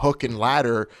execute a hook and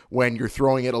ladder when you're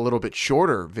throwing it a little bit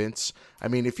shorter, Vince. I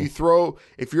mean, if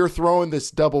you're throwing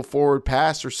this double forward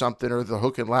pass or something, or the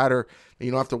hook and ladder, you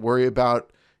don't have to worry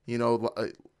about,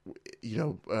 is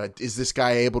this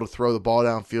guy able to throw the ball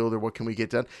downfield, or what can we get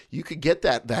done? You could get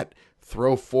that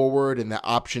throw forward and the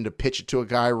option to pitch it to a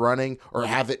guy running, or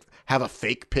have a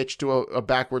fake pitch to a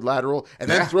backward lateral and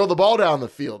then throw the ball down the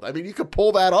field. I mean, you could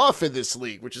pull that off in this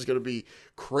league, which is going to be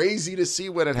crazy to see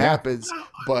when it happens,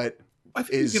 but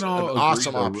is an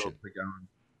awesome option.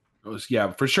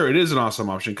 Yeah, for sure. It is an awesome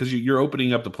option because you're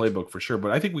opening up the playbook for sure.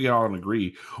 But I think we all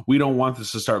agree we don't want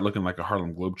this to start looking like a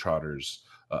Harlem Globetrotters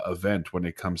event when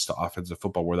it comes to offensive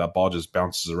football, where that ball just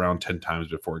bounces around 10 times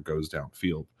before it goes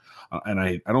downfield. And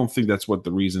I don't think that's what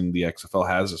the reason the XFL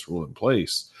has this rule in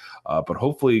place. But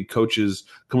hopefully coaches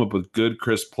come up with good,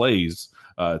 crisp plays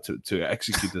to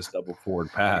execute this double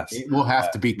forward pass. It will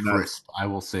have to be crisp. I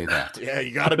will say that. Yeah,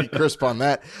 you got to be crisp on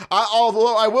that.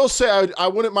 Although I will say I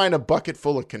wouldn't mind a bucket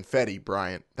full of confetti,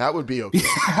 Bryant. That would be okay.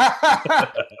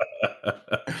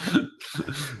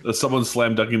 Someone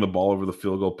slam dunking the ball over the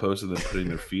field goal post and then putting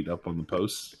their feet up on the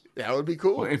post. That would be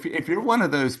cool. Well, if you're one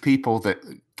of those people that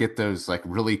get those like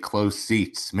really close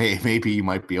seats, maybe you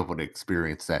might be able to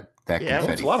experience that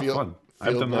confetti. It's a lot of fun.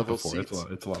 I've done that before.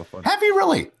 It's a lot of fun. Have you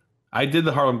really? I did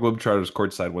the Harlem Globetrotters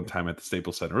courtside one time at the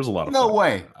Staples Center. It was a lot of fun. No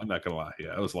way. I'm not going to lie.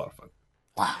 Yeah, it was a lot of fun.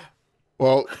 Wow.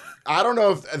 Well, I don't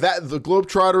know if the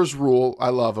Globetrotters rule, I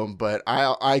love them, but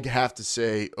I have to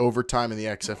say overtime in the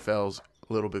XFL's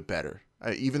a little bit better.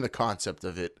 Even the concept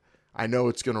of it, I know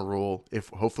it's going to rule.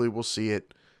 Hopefully we'll see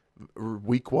it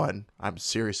week 1. I'm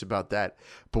serious about that.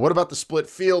 But what about the split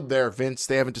field there, Vince?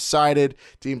 They haven't decided.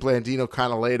 Dean Blandino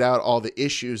kind of laid out all the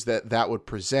issues that would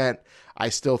present. I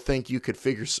still think you could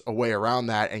figure a way around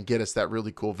that and get us that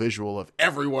really cool visual of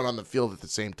everyone on the field at the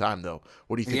same time, though.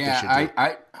 What do you think they should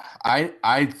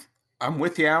do? I'm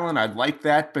with you, Alan. I'd like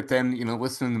that, but then,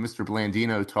 listening to Mr.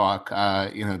 Blandino talk,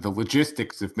 the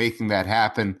logistics of making that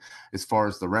happen, as far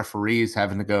as the referees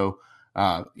having to go,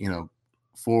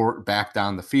 back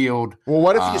down the field. Well,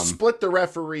 what if you split the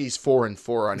referees 4 and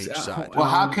 4 on each side? Well,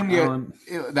 how can you?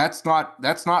 That's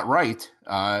not right.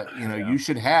 You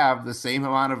should have the same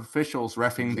amount of officials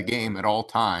reffing the game at all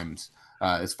times,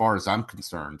 as far as I'm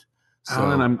concerned. So,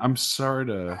 Alan, I'm sorry,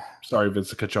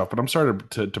 Vince, to cut you off, but I'm sorry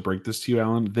to break this to you,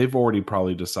 Alan. They've already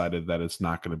probably decided that it's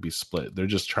not going to be split. They're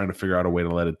just trying to figure out a way to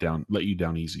let you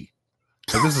down easy.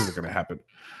 Like, this isn't going to happen.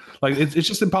 Like, it's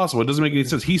just impossible. It doesn't make any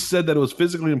sense. He said that it was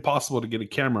physically impossible to get a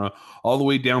camera all the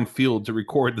way downfield to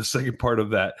record the second part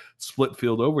of that split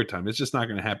field overtime. It's just not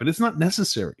going to happen. It's not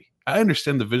necessary. I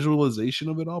understand the visualization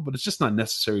of it all, but it's just not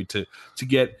necessary to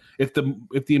get if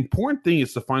the important thing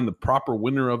is to find the proper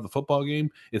winner of the football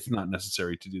game, it's not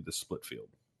necessary to do the split field.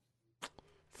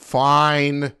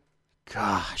 Fine.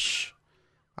 Gosh.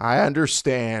 I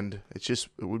understand. It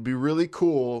would be really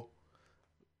cool.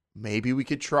 Maybe we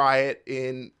could try it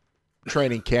in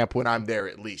training camp when I'm there,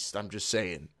 at least. I'm just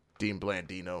saying, Dean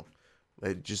Blandino.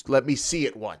 Just let me see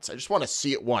it once. I just want to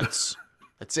see it once.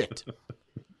 That's it.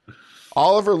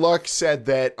 Oliver Luck said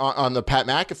that on the Pat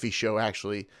McAfee show,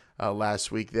 actually,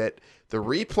 last week that the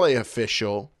replay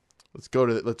official, let's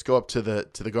go up to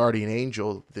the Guardian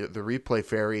Angel, the replay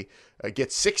fairy,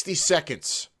 gets 60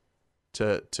 seconds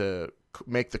to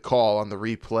make the call on the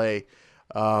replay.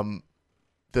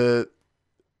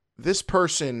 This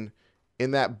person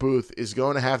in that booth is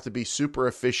going to have to be super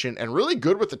efficient and really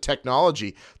good with the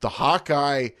technology, the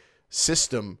Hawkeye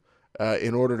system,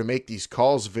 in order to make these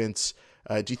calls. Vince,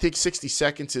 do you think 60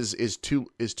 seconds is too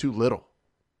little?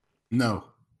 No.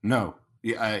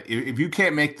 Yeah, if you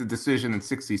can't make the decision in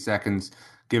 60 seconds,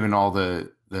 given all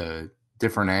the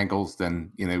different angles,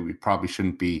 then we probably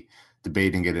shouldn't be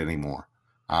debating it anymore.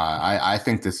 I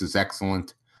think this is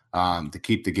excellent to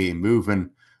keep the game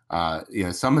moving.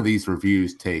 Some of these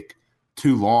reviews take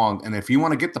too long, and if you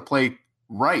want to get the play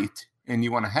right and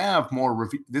you want to have more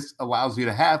review, this allows you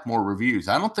to have more reviews.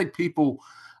 I don't think people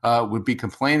would be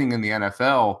complaining in the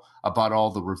NFL about all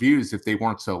the reviews if they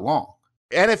weren't so long.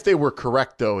 And if they were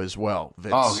correct, though, as well,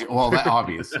 Vince. Oh, well, that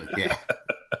obviously, yeah.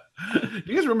 Do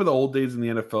you guys remember the old days in the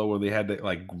NFL where they had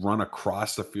to run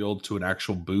across the field to an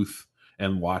actual booth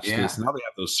and watch this? Now they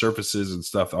have those surfaces and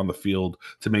stuff on the field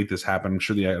to make this happen. I'm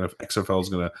sure the XFL is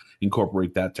going to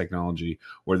incorporate that technology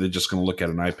where they're just going to look at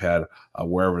an iPad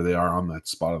wherever they are on that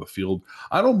spot of the field.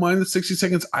 I don't mind the 60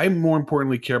 seconds. I more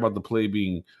importantly care about the play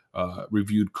being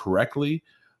reviewed correctly.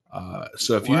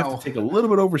 So if you have to take a little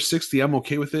bit over 60, I'm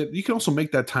okay with it. You can also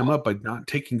make that time up by not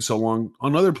taking so long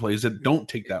on other plays that don't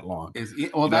take that long. That's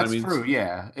true,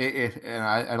 yeah. And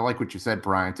I like what you said,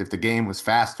 Bryant. If the game was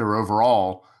faster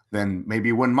overall, then maybe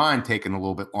you wouldn't mind taking a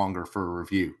little bit longer for a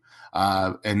review.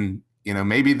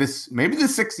 Maybe this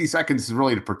 60 seconds is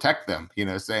really to protect them,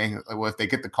 saying, well, if they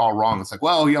get the call wrong, it's like,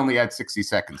 well, he only had 60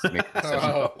 seconds to make a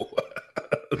decision.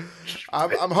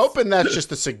 I'm hoping that's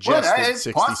just a suggested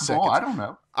 60 seconds. I don't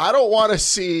know. I don't want to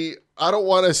see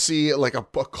like a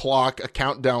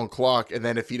countdown clock, and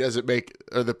then if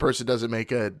the person doesn't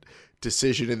make a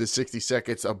decision in the 60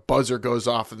 seconds, a buzzer goes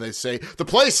off and they say the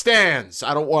play stands.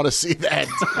 I don't want to see that.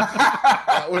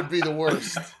 That would be the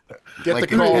worst. Get the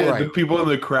call right. The people in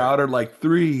the crowd are like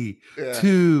 3,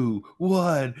 2,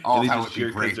 1. Oh, and they that just would cheer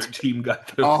be great. Their team got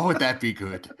through. Oh, would that be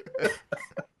good?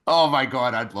 Oh my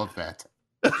God, I'd love that.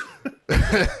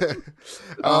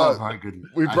 Oh my goodness!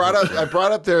 I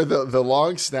brought up there the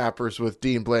long snappers with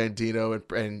Dean Blandino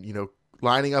and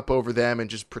lining up over them and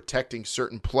just protecting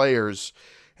certain players,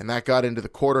 and that got into the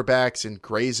quarterbacks and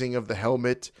grazing of the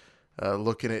helmet.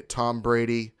 Looking at Tom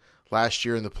Brady last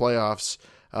year in the playoffs,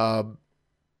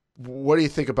 what do you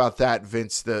think about that,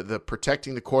 Vince? The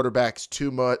protecting the quarterbacks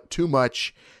too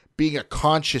much. Being a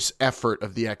conscious effort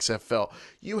of the XFL.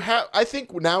 I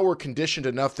think now we're conditioned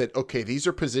enough that, okay, these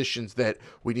are positions that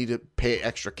we need to pay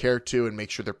extra care to and make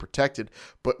sure they're protected.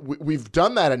 But we've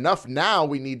done that enough. Now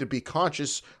we need to be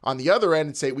conscious on the other end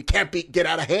and say, we can't get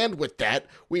out of hand with that.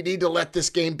 We need to let this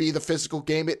game be the physical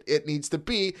game it needs to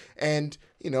be. And,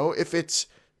 if it's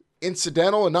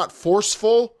incidental and not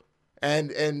forceful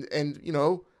and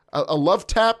a love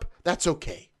tap, that's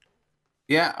okay.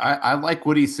 Yeah, I like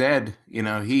what he said. He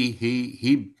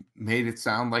made it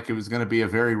sound like it was going to be a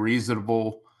very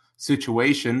reasonable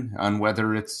situation on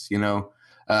whether it's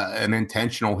an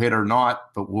intentional hit or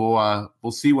not. But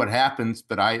we'll see what happens.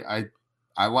 But I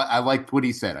liked what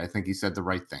he said. I think he said the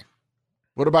right thing.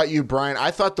 What about you, Brian?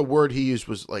 I thought the word he used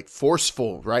was like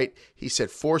forceful, right? He said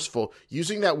forceful.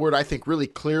 Using that word, I think, really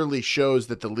clearly shows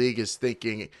that the league is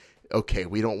thinking, okay,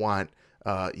 we don't want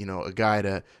a guy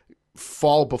to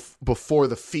fall before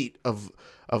the feet of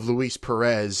Luis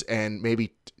Perez and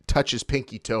maybe touch his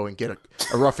pinky toe and get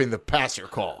a roughing the passer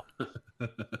call.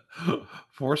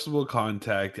 Forcible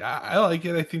contact. I like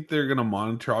it. I think they're going to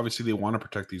monitor. Obviously, they want to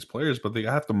protect these players, but they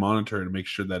have to monitor and make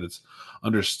sure that it's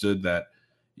understood that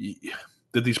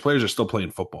these players are still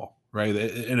playing football, right?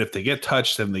 And if they get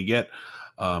touched and they get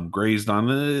grazed on,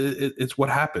 it's what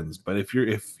happens. But if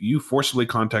you forcibly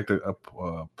contact a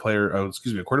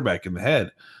quarterback in the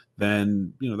head,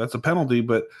 then that's a penalty.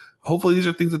 But hopefully these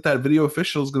are things that video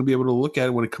official is going to be able to look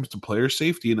at when it comes to player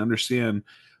safety and understand.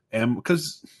 And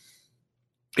because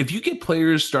if you get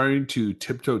players starting to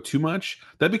tiptoe too much,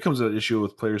 that becomes an issue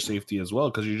with player safety as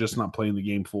well, because you're just not playing the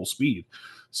game full speed.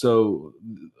 So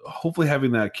hopefully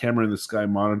having that camera in the sky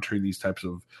monitoring these types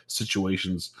of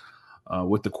situations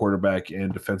with the quarterback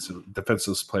and defensive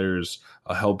players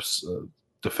helps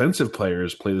defensive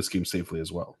players play this game safely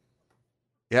as well.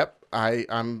 Yep,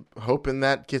 I'm hoping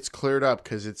that gets cleared up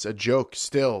because it's a joke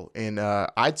still in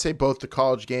I'd say both the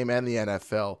college game and the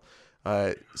NFL.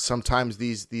 Sometimes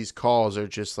these calls are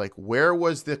just like, where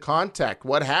was the contact?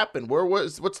 What happened?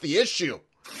 What's the issue?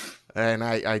 And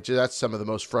that's some of the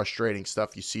most frustrating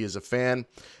stuff you see as a fan.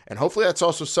 And hopefully that's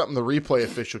also something the replay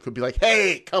official could be like,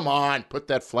 hey, come on, put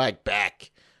that flag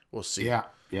back. We'll see. Yeah.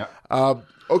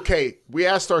 Okay, we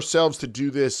asked ourselves to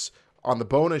do this on the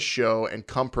bonus show and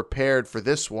come prepared for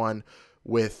this one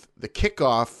with the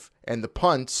kickoff and the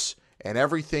punts and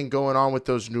everything going on with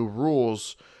those new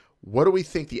rules. What do we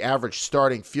think the average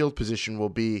starting field position will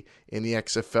be in the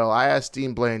XFL? I asked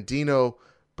Dean Blandino,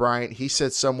 Bryant. He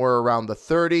said somewhere around the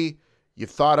 30. You've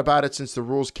thought about it since the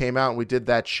rules came out and we did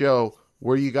that show.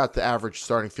 Where you got the average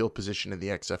starting field position in the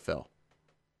XFL?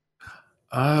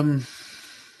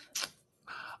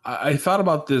 I thought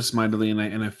about this mightily,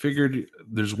 and I figured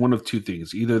there's one of two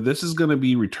things. Either this is going to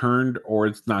be returned or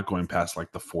it's not going past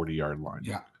like the 40-yard line.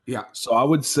 Yeah. So I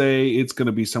would say it's going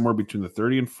to be somewhere between the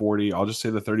 30 and 40. I'll just say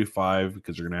the 35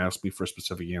 because you're going to ask me for a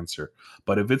specific answer.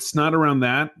 But if it's not around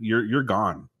that, you're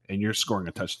gone and you're scoring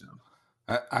a touchdown.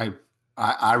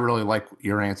 I really like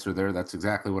your answer there. That's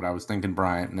exactly what I was thinking,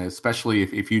 Bryant. And especially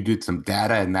if you did some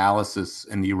data analysis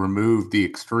and you removed the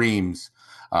extremes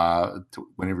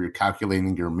whenever you're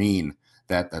calculating your mean,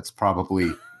 that's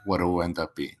probably what it will end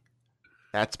up being.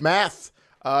 That's math.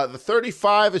 The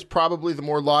 35 is probably the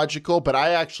more logical, but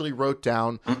I actually wrote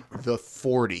down the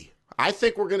 40. I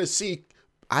think they're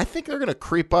going to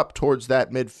creep up towards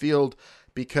that midfield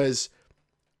because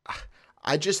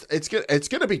it's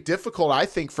going to be difficult, I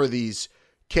think, for these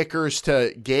kickers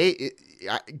to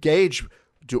gauge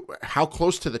how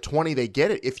close to the 20 they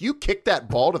get it. If you kick that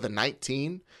ball to the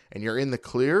 19 and you're in the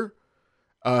clear,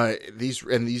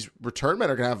 these return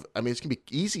men are going to have, it's going to be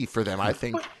easy for them, I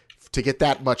think, to get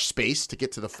that much space to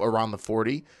get to around the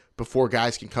 40 before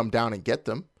guys can come down and get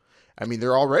them.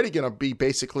 They're already going to be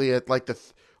basically at like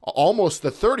almost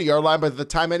the 30-yard line by the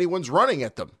time anyone's running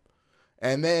at them,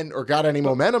 or got any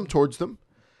momentum towards them.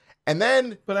 And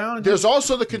then there's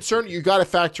also the concern you got to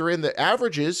factor in the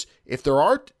averages. If there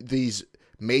are these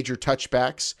major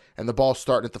touchbacks and the ball's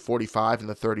starting at the 45 and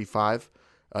the 35,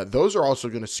 those are also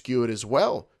going to skew it as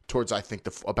well towards, I think,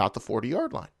 about the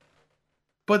 40-yard line.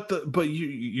 But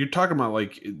you're talking about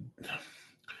like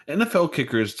NFL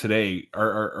kickers today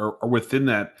are within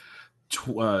that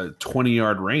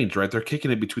 20-yard range, right? They're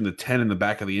kicking it between the 10 and the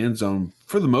back of the end zone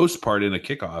for the most part in a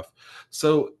kickoff.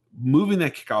 So moving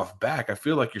that kickoff back, I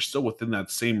feel like you're still within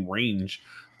that same range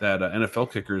that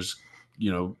NFL kickers,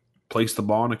 place the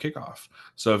ball on a kickoff.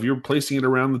 So if you're placing it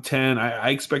around the 10, I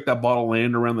expect that ball to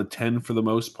land around the 10 for the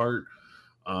most part.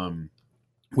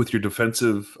 With your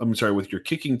with your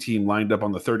kicking team lined up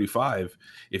on the 35,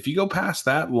 if you go past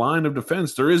that line of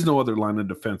defense, there is no other line of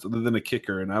defense other than a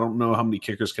kicker. And I don't know how many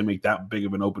kickers can make that big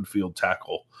of an open field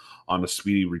tackle on a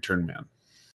speedy return man.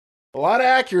 A lot of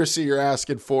accuracy you're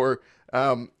asking for.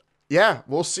 Yeah,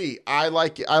 we'll see. I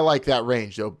like that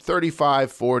range though.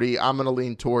 35, 40. I'm going to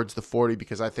lean towards the 40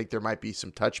 because I think there might be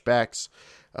some touchbacks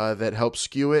that help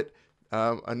skew it.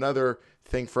 Another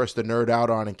thing for us to nerd out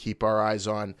on and keep our eyes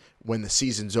on when the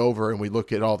season's over and we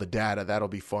look at all the data. That'll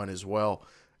be fun as well.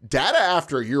 Data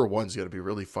after year one is going to be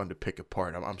really fun to pick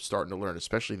apart. I'm starting to learn,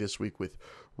 especially this week with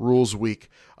Rules Week.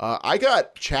 I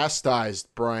got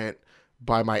chastised, Bryant,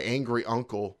 by my angry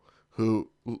uncle who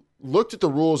looked at the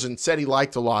rules and said he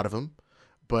liked a lot of them,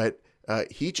 but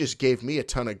he just gave me a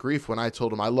ton of grief when I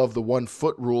told him I love the 1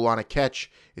 foot rule on a catch.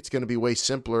 It's going to be way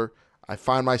simpler. I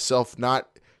find myself not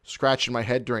scratching my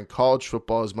head during college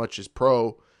football as much as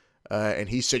pro. And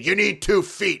he said, you need 2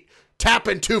 feet.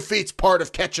 Tapping 2 feet's part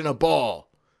of catching a ball.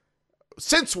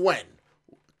 Since when?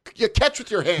 You catch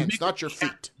with your hands, not your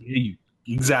feet.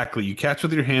 Exactly. You catch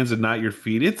with your hands and not your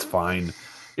feet. It's fine.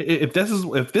 If this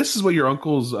is what your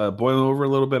uncle's boiling over a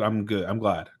little bit, I'm good. I'm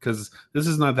glad because this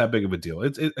is not that big of a deal.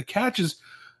 A catch is,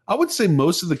 I would say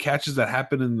most of the catches that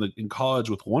happen in college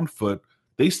with 1 foot,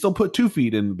 they still put 2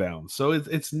 feet in bounds. So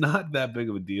it's not that big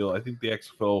of a deal. I think the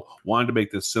XFL wanted to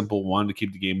make this simple, wanted to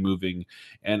keep the game moving.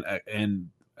 And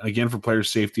again, for player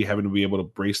safety, having to be able to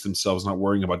brace themselves, not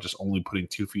worrying about just only putting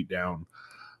 2 feet down.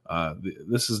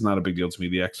 This is not a big deal to me.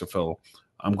 The XFL,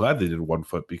 I'm glad they did 1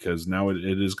 foot because now it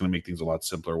is going to make things a lot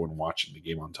simpler when watching the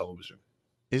game on television.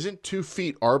 Isn't 2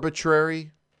 feet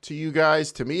arbitrary to you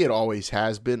guys? To me, it always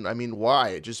has been. Why?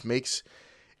 It just makes...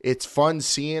 It's fun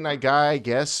seeing a guy, I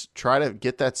guess, try to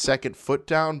get that second foot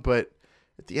down, but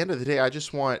at the end of the day, I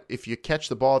just want, if you catch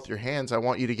the ball with your hands, I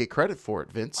want you to get credit for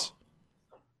it, Vince.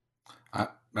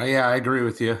 Yeah, I agree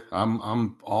with you.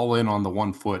 I'm all in on the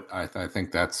 1 foot. I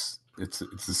think it's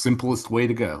the simplest way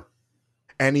to go.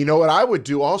 And you know what I would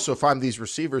do also if I'm these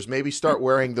receivers, maybe start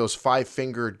wearing those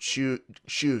 5-fingered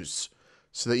shoes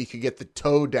so that you can get the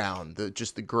toe down,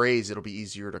 just the graze. It'll be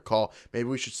easier to call. Maybe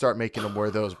we should start making them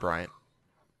wear those, Bryant.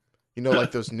 You know,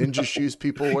 like those ninja shoes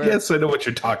people wear? Yes, I know what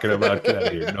you're talking about. Get out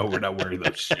of here. No, we're not wearing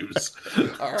those shoes.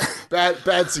 All right.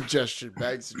 Bad suggestion.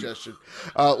 Bad suggestion.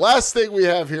 Last thing we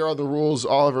have here on the rules,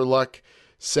 Oliver Luck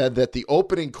said that the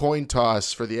opening coin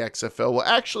toss for the XFL will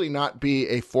actually not be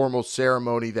a formal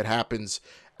ceremony that happens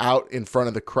out in front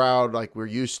of the crowd like we're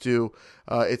used to.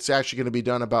 It's actually going to be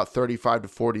done about 35 to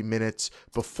 40 minutes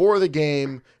before the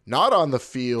game, not on the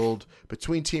field,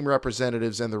 between team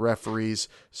representatives and the referees,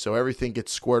 so everything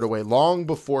gets squared away long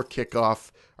before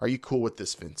kickoff. Are you cool with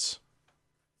this, Vince?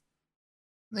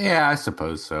 Yeah, I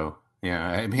suppose so. Yeah,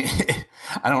 I mean,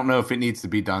 I don't know if it needs to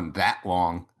be done that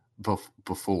long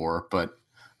before, but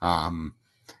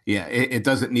yeah, it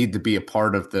doesn't need to be a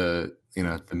part of the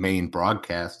main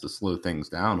broadcast to slow things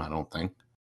down, I don't think.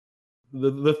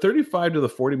 The 35 to the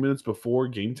 40 minutes before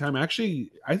game time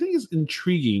actually, I think, is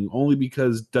intriguing only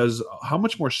because how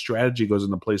much more strategy goes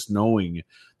into place knowing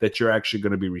that you're actually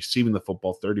going to be receiving the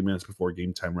football 30 minutes before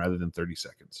game time rather than 30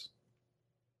 seconds.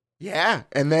 Yeah,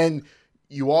 and then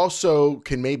you also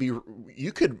can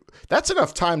that's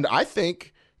enough time, I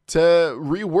think, to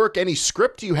rework any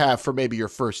script you have for maybe your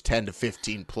first 10 to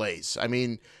 15 plays. I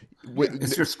mean,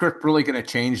 is your script really going to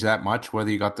change that much, whether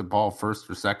you got the ball first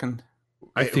or second?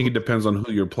 I think it depends on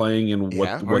who you're playing and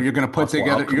what. Or you're going to put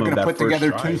together. You're going to put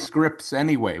together two scripts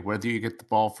anyway, whether you get the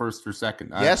ball first or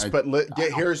second. Yes, but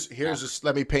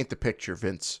let me paint the picture,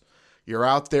 Vince. You're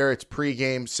out there. It's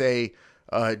pregame. Say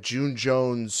June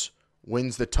Jones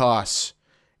wins the toss,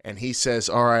 and he says,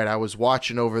 "All right, I was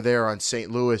watching over there on St.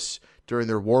 Louis during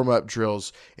their warm-up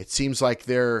drills. It seems like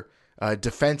their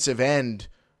defensive end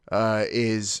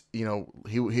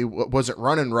he wasn't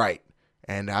running right.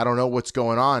 And I don't know what's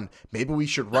going on. Maybe we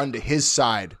should run to his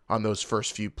side on those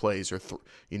first few plays, or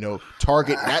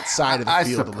target that side of the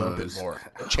field a little bit more.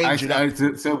 Change it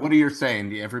up. So what are you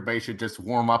saying? Everybody should just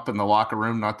warm up in the locker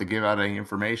room, not to give out any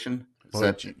information.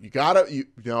 You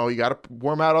gotta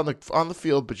warm out on the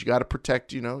field, but you gotta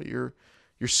protect your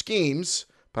schemes.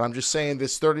 But I'm just saying,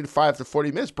 this 35 to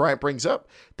 40 minutes Bryant brings up,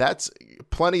 that's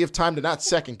plenty of time to not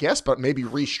second guess, but maybe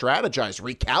re-strategize,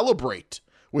 recalibrate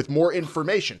with more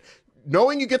information.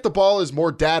 Knowing you get the ball is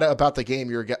more data about the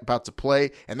game you're about to play,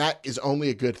 and that is only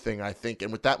a good thing, I think.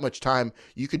 And with that much time,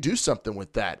 you could do something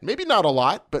with that. Maybe not a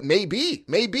lot, but maybe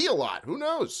a lot. Who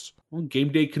knows? Well,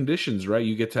 game day conditions, right?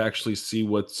 You get to actually see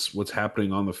what's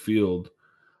happening on the field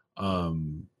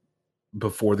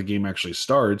before the game actually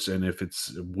starts. And if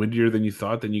it's windier than you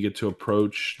thought, then you get to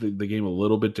approach the game a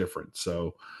little bit different.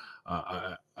 So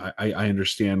I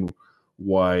understand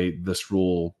why this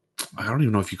rule, I don't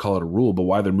even know if you call it a rule, but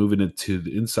why they're moving it to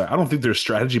the inside. I don't think there's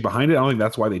strategy behind it. I don't think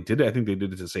that's why they did it. I think they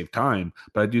did it to save time,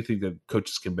 but I do think that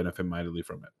coaches can benefit mightily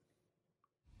from it.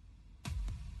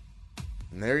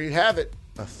 And there you have it.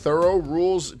 A thorough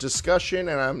rules discussion.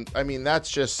 And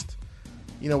that's just,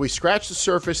 we scratched the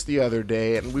surface the other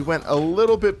day and we went a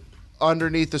little bit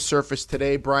underneath the surface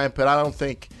today, Brian, but I don't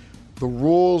think the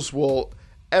rules will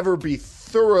ever be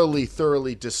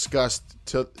thoroughly discussed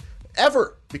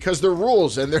ever, because they're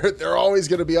rules and they're always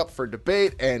going to be up for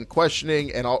debate and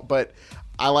questioning and all. But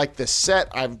I like this set.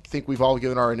 I think we've all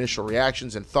given our initial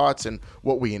reactions and thoughts and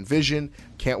what we envision.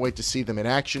 Can't wait to see them in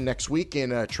action next week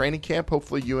in training camp.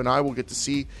 Hopefully you and I will get to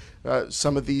see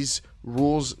some of these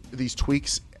rules, these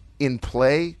tweaks in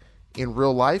play in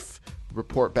real life.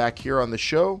 Report back here on the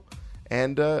show.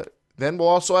 And then we'll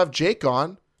also have Jake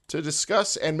on to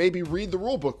discuss and maybe read the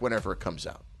rule book whenever it comes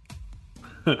out.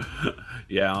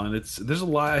 Yeah, and there's a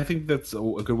lot. I think that's a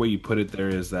good way you put it there,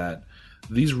 is that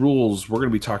these rules we're going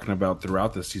to be talking about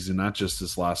throughout the season, not just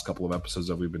this last couple of episodes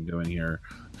that we've been doing here,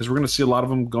 because we're going to see a lot of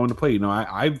them go into play.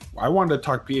 I wanted to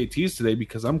talk PATs today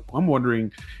because I'm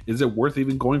wondering, is it worth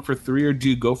even going for 3, or do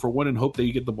you go for 1 and hope that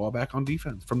you get the ball back on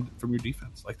defense from your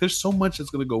defense? Like, there's so much that's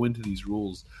going to go into these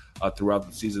rules throughout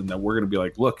the season that we're going to be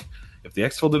like, look, if the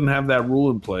XFL didn't have that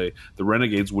rule in play, the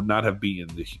Renegades would not have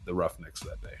beaten the Roughnecks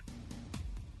that day.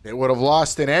 They would have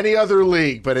lost in any other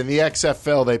league, but in the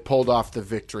XFL, they pulled off the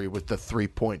victory with the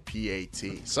 3-point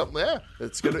PAT. Something, yeah,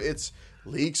 it's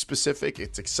league specific.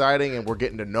 It's exciting, and we're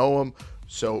getting to know them.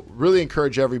 So really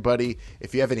encourage everybody,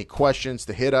 if you have any questions,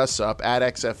 to hit us up at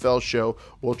XFL Show.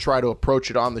 We'll try to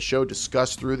approach it on the show,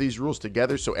 discuss through these rules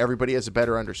together so everybody has a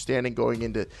better understanding going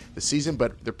into the season.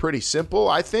 But they're pretty simple,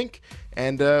 I think,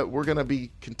 and we're going to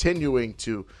be continuing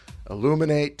to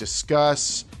illuminate,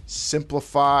 discuss,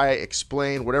 simplify,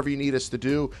 explain, whatever you need us to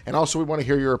do. And also, we want to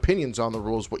hear your opinions on the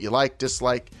rules, what you like,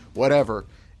 dislike, whatever.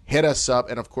 Hit us up.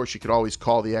 And, of course, you could always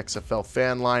call the XFL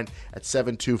fan line at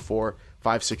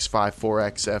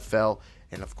 724-565-4XFL.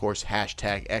 And, of course,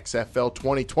 hashtag XFL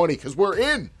 2020, because we're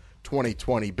in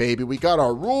 2020, baby. We got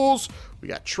our rules. We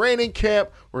got training camp.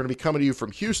 We're going to be coming to you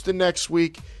from Houston next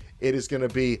week. It is going to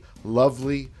be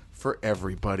lovely for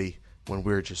everybody when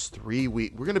we're just 3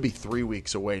 weeks. We're going to be 3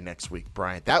 weeks away next week,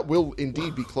 Bryant. That will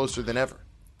indeed be closer than ever.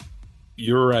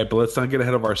 You're right, but let's not get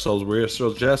ahead of ourselves. We're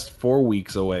still just 4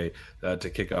 weeks away to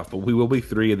kick off, but we will be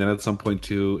 3, and then at some point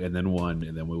 2, and then 1,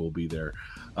 and then we will be there.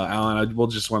 Alan, I will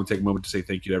just want to take a moment to say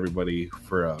thank you to everybody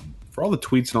for all the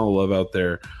tweets and all the love out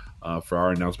there for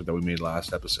our announcement that we made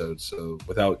last episode. So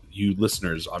without you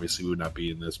listeners, obviously we would not be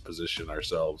in this position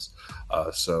ourselves.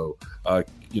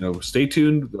 Stay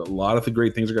tuned. A lot of the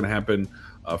great things are going to happen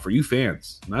for you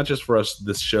fans, not just for us,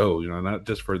 this show, not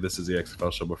just for This Is the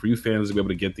XFL Show, but for you fans to be able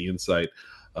to get the insight.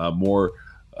 More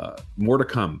to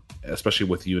come, especially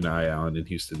with you and I, Alan, in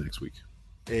Houston next week.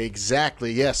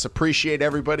 Exactly. Yes. Appreciate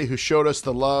everybody who showed us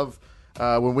the love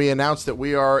when we announced that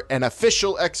we are an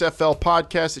official XFL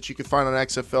podcast that you can find on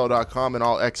XFL.com and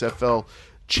all XFL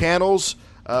channels.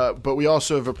 But we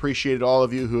also have appreciated all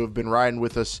of you who have been riding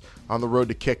with us on the road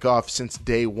to kickoff since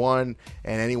day one,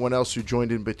 and anyone else who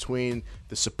joined in between.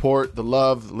 The support, the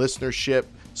love, the listenership,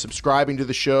 subscribing to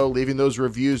the show, leaving those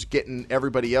reviews, getting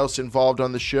everybody else involved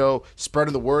on the show,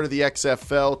 spreading the word of the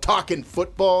XFL, talking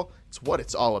football. It's what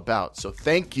it's all about. So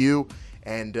thank you.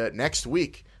 And next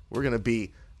week, we're going to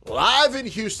be live in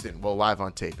Houston. Well, live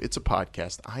on tape. It's a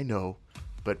podcast, I know.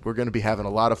 But we're going to be having a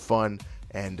lot of fun.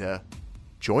 And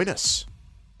join us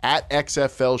at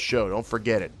XFL Show. Don't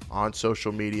forget it on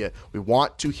social media. We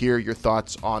want to hear your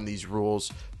thoughts on these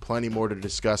rules. Plenty more to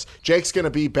discuss. Jake's going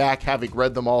to be back having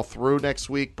read them all through next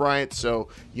week, Bryant. So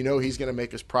he's going to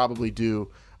make us probably do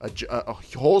a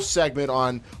whole segment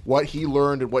on what he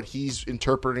learned and what he's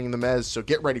interpreting them as. So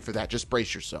get ready for that. Just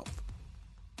brace yourself.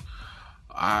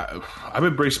 I've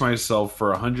embraced myself for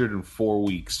 104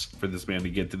 weeks for this man to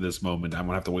get to this moment. I'm going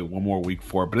to have to wait one more week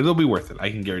for it, but it'll be worth it. I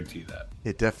can guarantee that.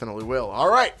 It definitely will. All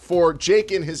right. For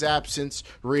Jake in his absence,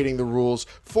 reading the rules.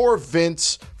 For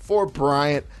Vince, for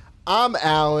Bryant, I'm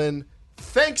Alan.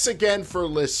 Thanks again for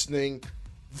listening.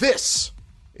 This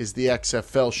is the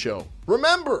XFL Show.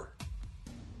 Remember,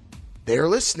 they're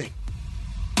listening.